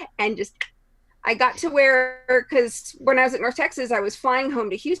earbuds, and just, I got to where, because when I was at North Texas, I was flying home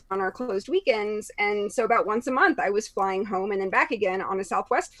to Houston on our closed weekends. And so about once a month, I was flying home and then back again on a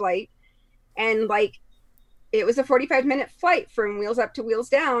Southwest flight. And like, it was a 45-minute flight from wheels up to wheels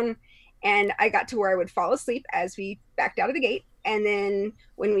down. And I got to where I would fall asleep as we backed out of the gate. And then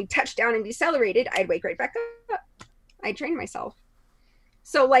when we touched down and decelerated, I'd wake right back up. I trained myself.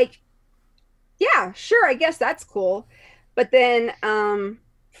 So like, yeah, sure, I guess that's cool. But then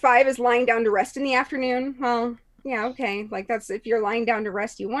 5 is lying down to rest in the afternoon. Well, yeah, okay. Like, that's, if you're lying down to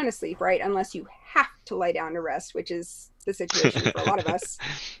rest, you want to sleep, right? Unless you have to lie down to rest, which is the situation for a lot of us.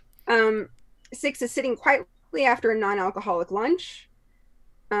 6 is sitting quietly after a non-alcoholic lunch.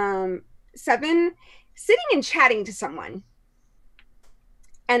 7, sitting and chatting to someone.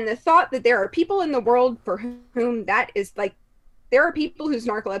 And the thought that there are people in the world for whom that is like, there are people whose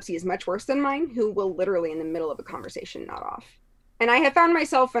narcolepsy is much worse than mine, who will literally in the middle of a conversation nod off. And I have found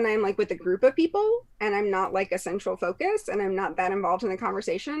myself when I'm like with a group of people and I'm not like a central focus and I'm not that involved in the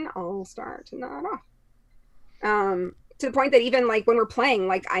conversation, I'll start to nod off. To the point that even like when we're playing,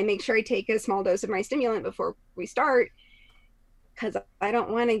 like I make sure I take a small dose of my stimulant before we start, because I don't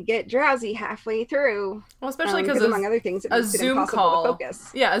want to get drowsy halfway through. Well, especially because among other things, it makes it impossible to focus.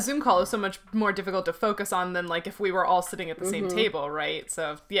 Yeah, a Zoom call is so much more difficult to focus on than like if we were all sitting at the same table, right?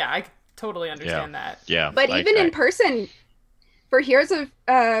 So yeah, I totally understand that. Yeah, but even in person, for Heroes of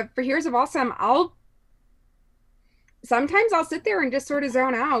Awesome, sometimes I'll sit there and just sort of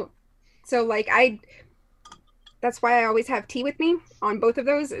zone out. So like that's why I always have tea with me on both of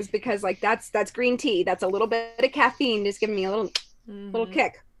those, is because like that's green tea. That's a little bit of caffeine, just giving me a little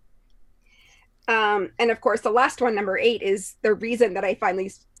kick. And of course, the last one, number 8, is the reason that I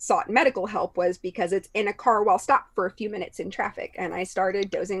finally sought medical help was because it's in a car while stopped for a few minutes in traffic, and I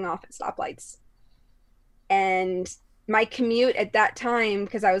started dozing off at stoplights. And my commute at that time,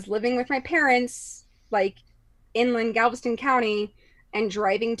 because I was living with my parents, like inland Galveston County, and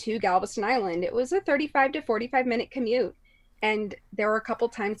driving to Galveston Island, it was a 35 to 45 minute commute. And there were a couple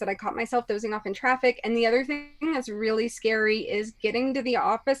times that I caught myself dozing off in traffic. And the other thing that's really scary is getting to the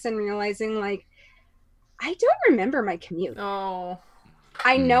office and realizing, like, I don't remember my commute. Oh.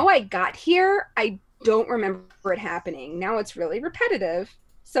 I know I got here. I don't remember it happening. Now it's really repetitive.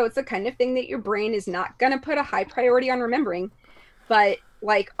 So it's the kind of thing that your brain is not going to put a high priority on remembering. But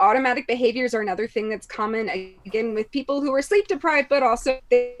like automatic behaviors are another thing that's common, again, with people who are sleep deprived, but also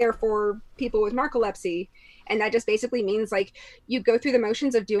therefore people with narcolepsy. And that just basically means like you go through the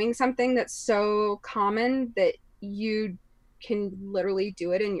motions of doing something that's so common that you can literally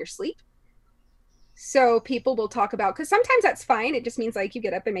do it in your sleep. So people will talk about, because sometimes that's fine. It just means like you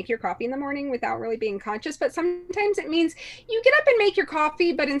get up and make your coffee in the morning without really being conscious. But sometimes it means you get up and make your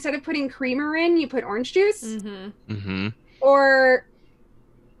coffee, but instead of putting creamer in, you put orange juice. Or,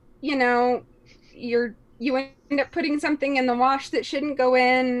 you know, you end up putting something in the wash that shouldn't go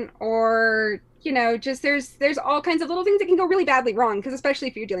in, or, you know, just there's all kinds of little things that can go really badly wrong, because especially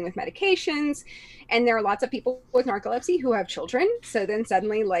if you're dealing with medications, and there are lots of people with narcolepsy who have children. So then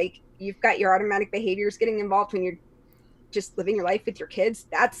suddenly, like, you've got your automatic behaviors getting involved when you're just living your life with your kids.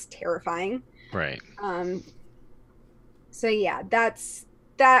 That's terrifying. Right. So yeah, that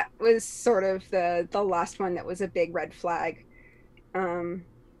was sort of the last one that was a big red flag,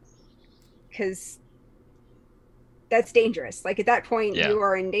 because that's dangerous. Like at that point, Yeah. you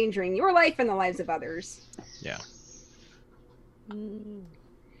are endangering your life and the lives of others. Yeah.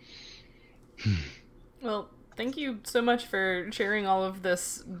 Well, thank you so much for sharing all of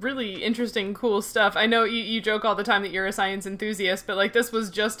this really interesting, cool stuff. I know you joke all the time that you're a science enthusiast, but like this was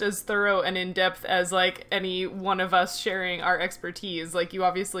just as thorough and in-depth as like any one of us sharing our expertise. Like you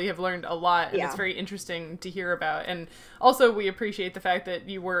obviously have learned a lot, and it's very interesting to hear about. And also we appreciate the fact that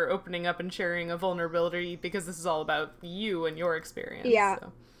you were opening up and sharing a vulnerability, because this is all about you and your experience. Yeah.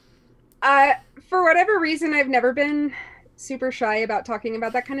 So. For whatever reason, I've never been super shy about talking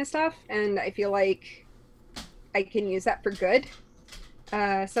about that kind of stuff, and I feel like I can use that for good.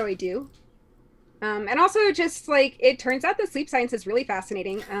 So I do. And also just like, it turns out that sleep science is really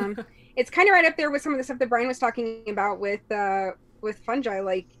fascinating. It's kind of right up there with some of the stuff that Brian was talking about with fungi.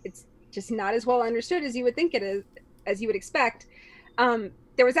 Like it's just not as well understood as you would think it is, as you would expect.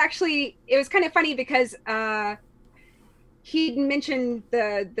 There was actually, it was kind of funny because he mentioned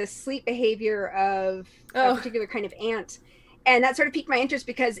the sleep behavior of a particular kind of ant. And that sort of piqued my interest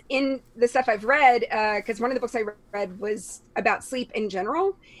because in the stuff I've read, because one of the books I read was about sleep in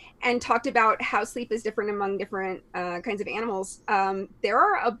general and talked about how sleep is different among different kinds of animals. There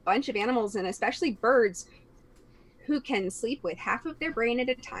are a bunch of animals, and especially birds, who can sleep with half of their brain at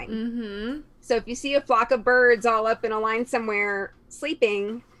a time. Mm-hmm. So if you see a flock of birds all up in a line somewhere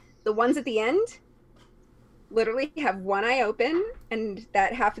sleeping, the ones at the end literally have one eye open, and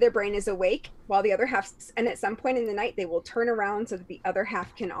that half of their brain is awake while the other half, and at some point in the night they will turn around so that the other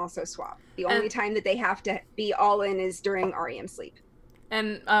half can also swap. The only time that they have to be all in is during REM sleep.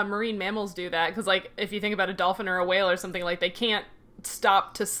 And marine mammals do that, because like if you think about a dolphin or a whale or something, like they can't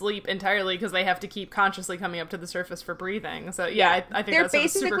stop to sleep entirely because they have to keep consciously coming up to the surface for breathing. So yeah, I think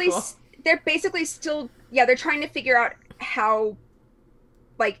that's super cool. They're basically still, they're trying to figure out how,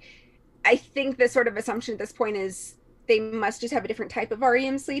 like, I think the sort of assumption at this point is they must just have a different type of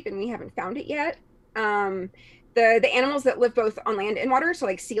REM sleep, and we haven't found it yet. The animals that live both on land and water, so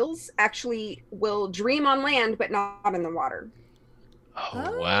like seals, actually will dream on land but not in the water.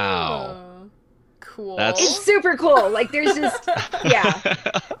 Oh, wow. Cool. It's super cool. Like there's just, yeah.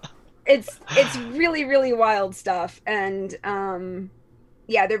 It's really, really wild stuff. And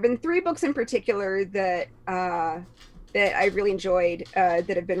yeah, there have been 3 books in particular that that I really enjoyed, that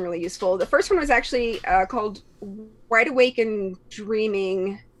have been really useful. The first one was actually called Wide Awake and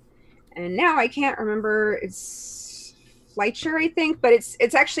Dreaming, and now I can't remember, it's Fleischer, I think, but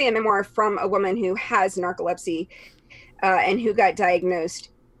it's actually a memoir from a woman who has narcolepsy and who got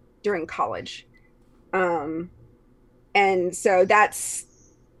diagnosed during college. And so that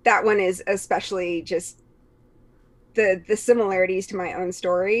one is especially just the similarities to my own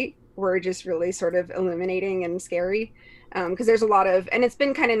story were just really sort of illuminating and scary, because there's a lot of, and it's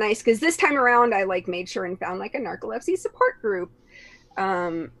been kind of nice because this time around I like made sure and found like a narcolepsy support group,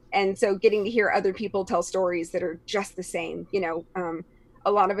 and so getting to hear other people tell stories that are just the same,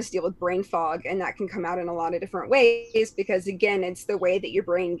 a lot of us deal with brain fog, and that can come out in a lot of different ways because again, it's the way that your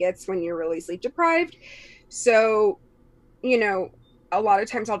brain gets when you're really sleep deprived. So a lot of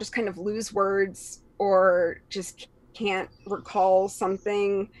times I'll just kind of lose words or just can't recall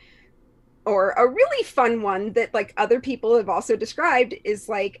something. Or a really fun one that like other people have also described is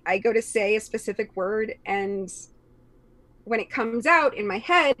like I go to say a specific word, and when it comes out in my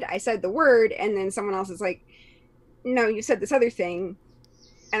head I said the word, and then someone else is like, no, you said this other thing,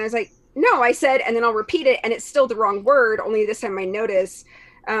 and I was like, no, I said, and then I'll repeat it and it's still the wrong word, only this time I notice.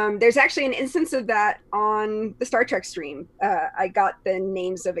 There's actually an instance of that on the Star Trek stream. I got the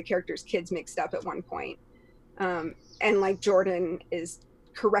names of a character's kids mixed up at one point, and like Jordan is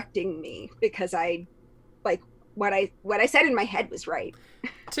correcting me because I like what I said in my head was right.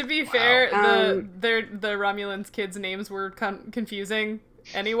 To be fair, the Romulans' kids' names were confusing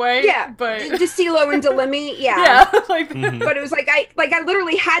anyway. Yeah, but DeCilo and Delemy, yeah, like, but it was like I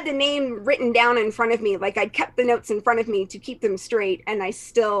literally had the name written down in front of me. Like I'd kept the notes in front of me to keep them straight, and I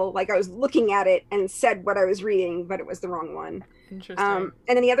still I was looking at it and said what I was reading, but it was the wrong one. Interesting. And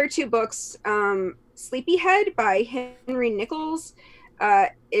then the other 2 books, Sleepyhead by Henry Nichols,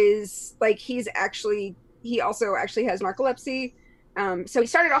 is like he also actually has narcolepsy. So he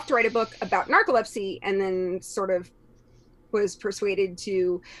started off to write a book about narcolepsy, and then sort of was persuaded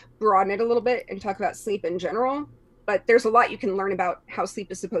to broaden it a little bit and talk about sleep in general. But there's a lot you can learn about how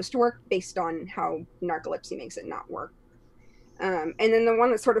sleep is supposed to work based on how narcolepsy makes it not work. And then the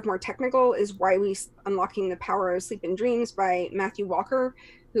one that's sort of more technical is Wiley's Unlocking the Power of Sleep and Dreams by Matthew Walker,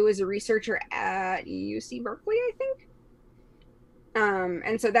 who is a researcher at UC Berkeley, I think.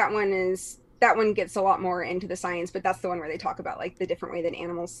 And so that one gets a lot more into the science, but that's the one where they talk about like the different way that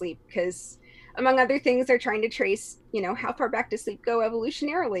animals sleep, because among other things, they're trying to trace, how far back does sleep go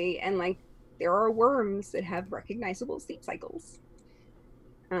evolutionarily, and like there are worms that have recognizable sleep cycles.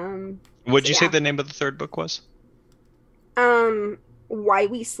 Would So you say yeah. the name of the third book was? Why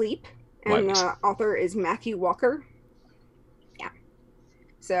We Sleep, Why and We the author is Matthew Walker. Yeah.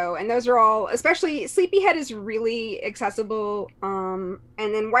 So, and those are all, especially Sleepyhead is really accessible. And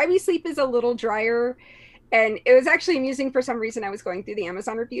then Why We Sleep is a little drier. And it was actually amusing. For some reason, I was going through the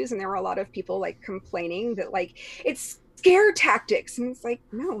Amazon reviews, and there were a lot of people like complaining that like it's scare tactics, and it's like,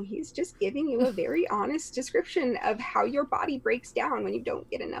 no, he's just giving you a very honest description of how your body breaks down when you don't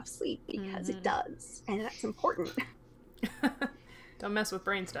get enough sleep, because it does, and that's important. Don't mess with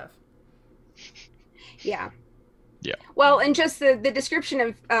brain stuff. Yeah. Yeah. Well, and just the description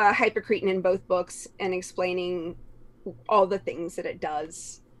of hypocretin in both books and explaining all the things that it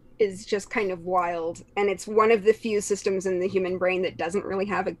does is just kind of wild. And it's one of the few systems in the human brain that doesn't really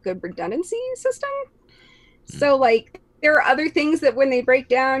have a good redundancy system. So, like, there are other things that when they break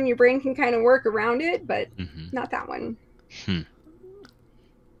down, your brain can kind of work around it, but not that one.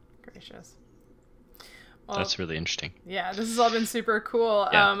 Gracious. Well, that's really interesting. Yeah, this has all been super cool.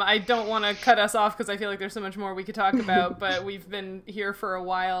 Yeah. I don't want to cut us off because I feel like there's so much more we could talk about, but we've been here for a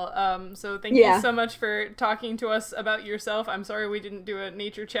while. So thank you so much for talking to us about yourself. I'm sorry we didn't do a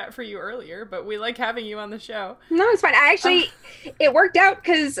nature chat for you earlier, but we like having you on the show. No, it's fine. I actually, it worked out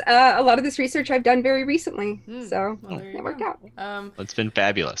because a lot of this research I've done very recently. So it worked out. It's been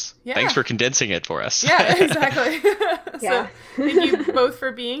fabulous. Yeah. Thanks for condensing it for us. Yeah, exactly. Yeah. So thank you both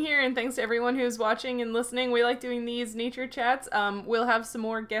for being here, and thanks to everyone who's watching and listening. We like doing these nature chats. We'll have some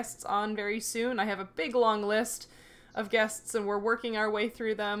more guests on very soon. I have a big long list of guests, and we're working our way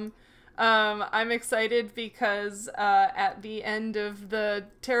through them. I'm excited because at the end of the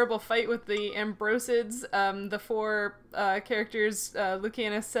terrible fight with the Ambrosids, the four characters,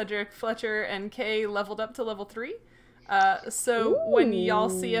 Lucanus, Cedric, Fletcher, and Kay, leveled up to level 3. So when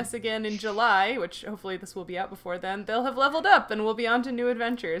y'all see us again in July, which hopefully this will be out before then, they'll have leveled up and we'll be on to new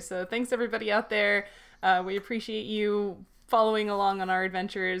adventures. So thanks everybody out there. We appreciate you following along on our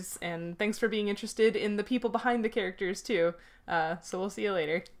adventures, and thanks for being interested in the people behind the characters too. So we'll see you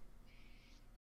later.